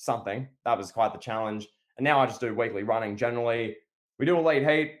was something. That was quite the challenge. And now I just do weekly running generally. We do a late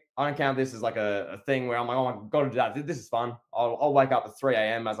heat. I don't count this as like a thing where I'm like, oh, I've got to do that. This is fun. I'll wake up at 3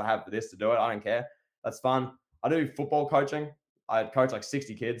 a.m. as I have for this to do it. I don't care. That's fun. I do football coaching. I coach like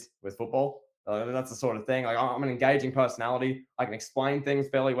 60 kids with football. That's the sort of thing. Like I'm an engaging personality. I can explain things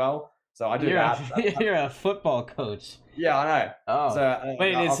fairly well. So I do that. You're a football coach. Yeah, I know. So Oh,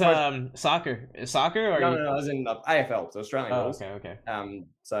 wait, I'll it's coach. soccer. Is soccer or No, you? no, no. As in AFL, so Australian Oh, rules. okay, okay.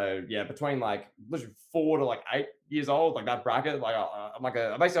 So yeah, between like literally 4 to like 8 years old, like that bracket, like I'm like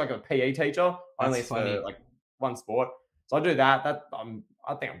I'm basically like a PE teacher. That's Only it's for funny. like one sport. So I do that.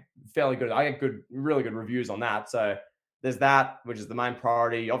 I think I'm fairly good. I get really good reviews on that. So there's that, which is the main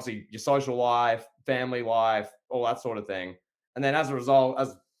priority. Obviously, your social life, family life, all that sort of thing. And then as a result,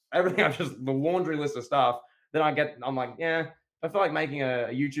 as everything, I just the laundry list of stuff. Then I'm like, yeah, I feel like making a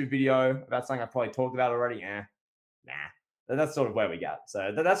YouTube video about something I've probably talked about already. Nah. That's sort of where we got.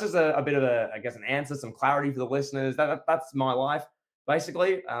 So that's just a bit of I guess, an answer, some clarity for the listeners. That's my life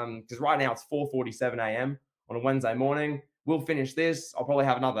basically. Because right now it's 4:47 a.m. on a Wednesday morning. We'll finish this. I'll probably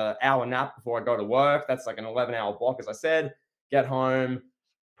have another hour nap before I go to work. That's like an 11-hour block, as I said. Get home.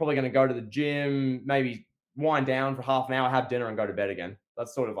 Probably going to go to the gym. Maybe wind down for half an hour, have dinner, and go to bed again.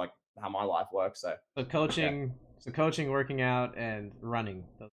 That's sort of like how my life works. So So yeah. coaching, working out, and running.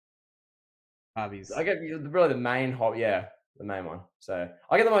 Those I hobbies. get really the main hobby, yeah, the main one. So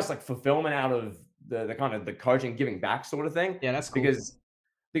I get the most like fulfillment out of the kind of the coaching, giving back sort of thing, Yeah, that's cool.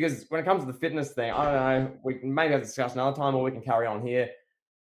 because when it comes to the fitness thing, I don't know, we can maybe have a discussion another time, or we can carry on here.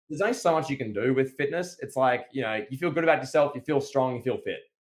 There's only so much you can do with fitness. It's like you feel good about yourself, you feel strong, you feel fit.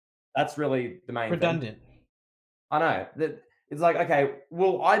 That's really the main thing. Redundant. I know that it's like, okay,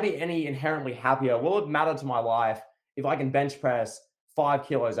 will I be any inherently happier? Will it matter to my life if I can bench press 5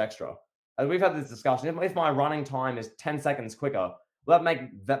 kilos extra? And we've had this discussion. If my running time is 10 seconds quicker, will that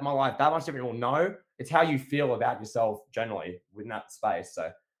make that my life that much different? Well, no. It's how you feel about yourself generally within that space. So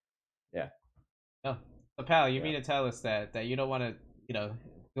yeah, No, so pal, you yeah. mean to tell us that you don't want to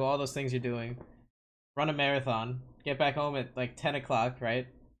do all those things you're doing, run a marathon, get back home at like 10 o'clock, right?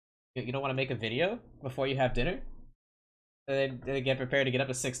 You don't want to make a video before you have dinner, and then get prepared to get up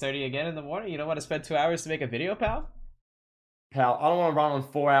at 6:30 again in the morning. You don't want to spend 2 hours to make a video, pal. Pal, I don't want to run on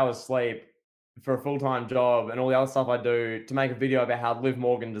 4 hours sleep for a full-time job and all the other stuff I do to make a video about how Liv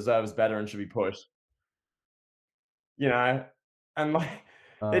Morgan deserves better and should be pushed. You know? And like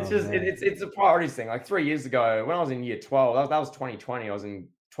it's Oh just man. it's a priorities thing. Like 3 years ago, when I was in year 12, that was 2020. I was in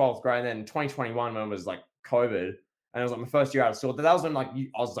 12th grade, and then 2021 when it was like COVID, and it was like my first year out of school. That was when like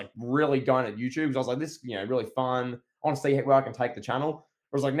I was like really going at YouTube because I was like, this, really fun. I want to see where I can take the channel.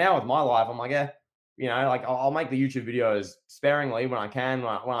 Whereas like now with my life, I'm like, yeah, like I'll make the YouTube videos sparingly when I can, when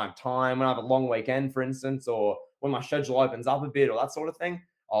I have time, when I have a long weekend, for instance, or when my schedule opens up a bit or that sort of thing.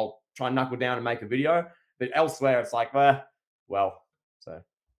 I'll try and knuckle down and make a video. But elsewhere, it's like, well, so There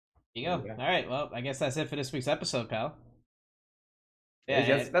you there go. you go. All right. Well, I guess that's it for this week's episode, pal. Yeah,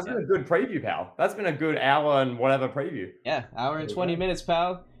 Yeah, that's yeah, been a good preview, pal. That's been a good hour and whatever preview. yeah. Hour and There we 20 go. minutes,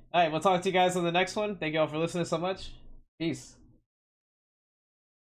 pal. All right. We'll talk to you guys on the next one. Thank you all for listening so much. Peace.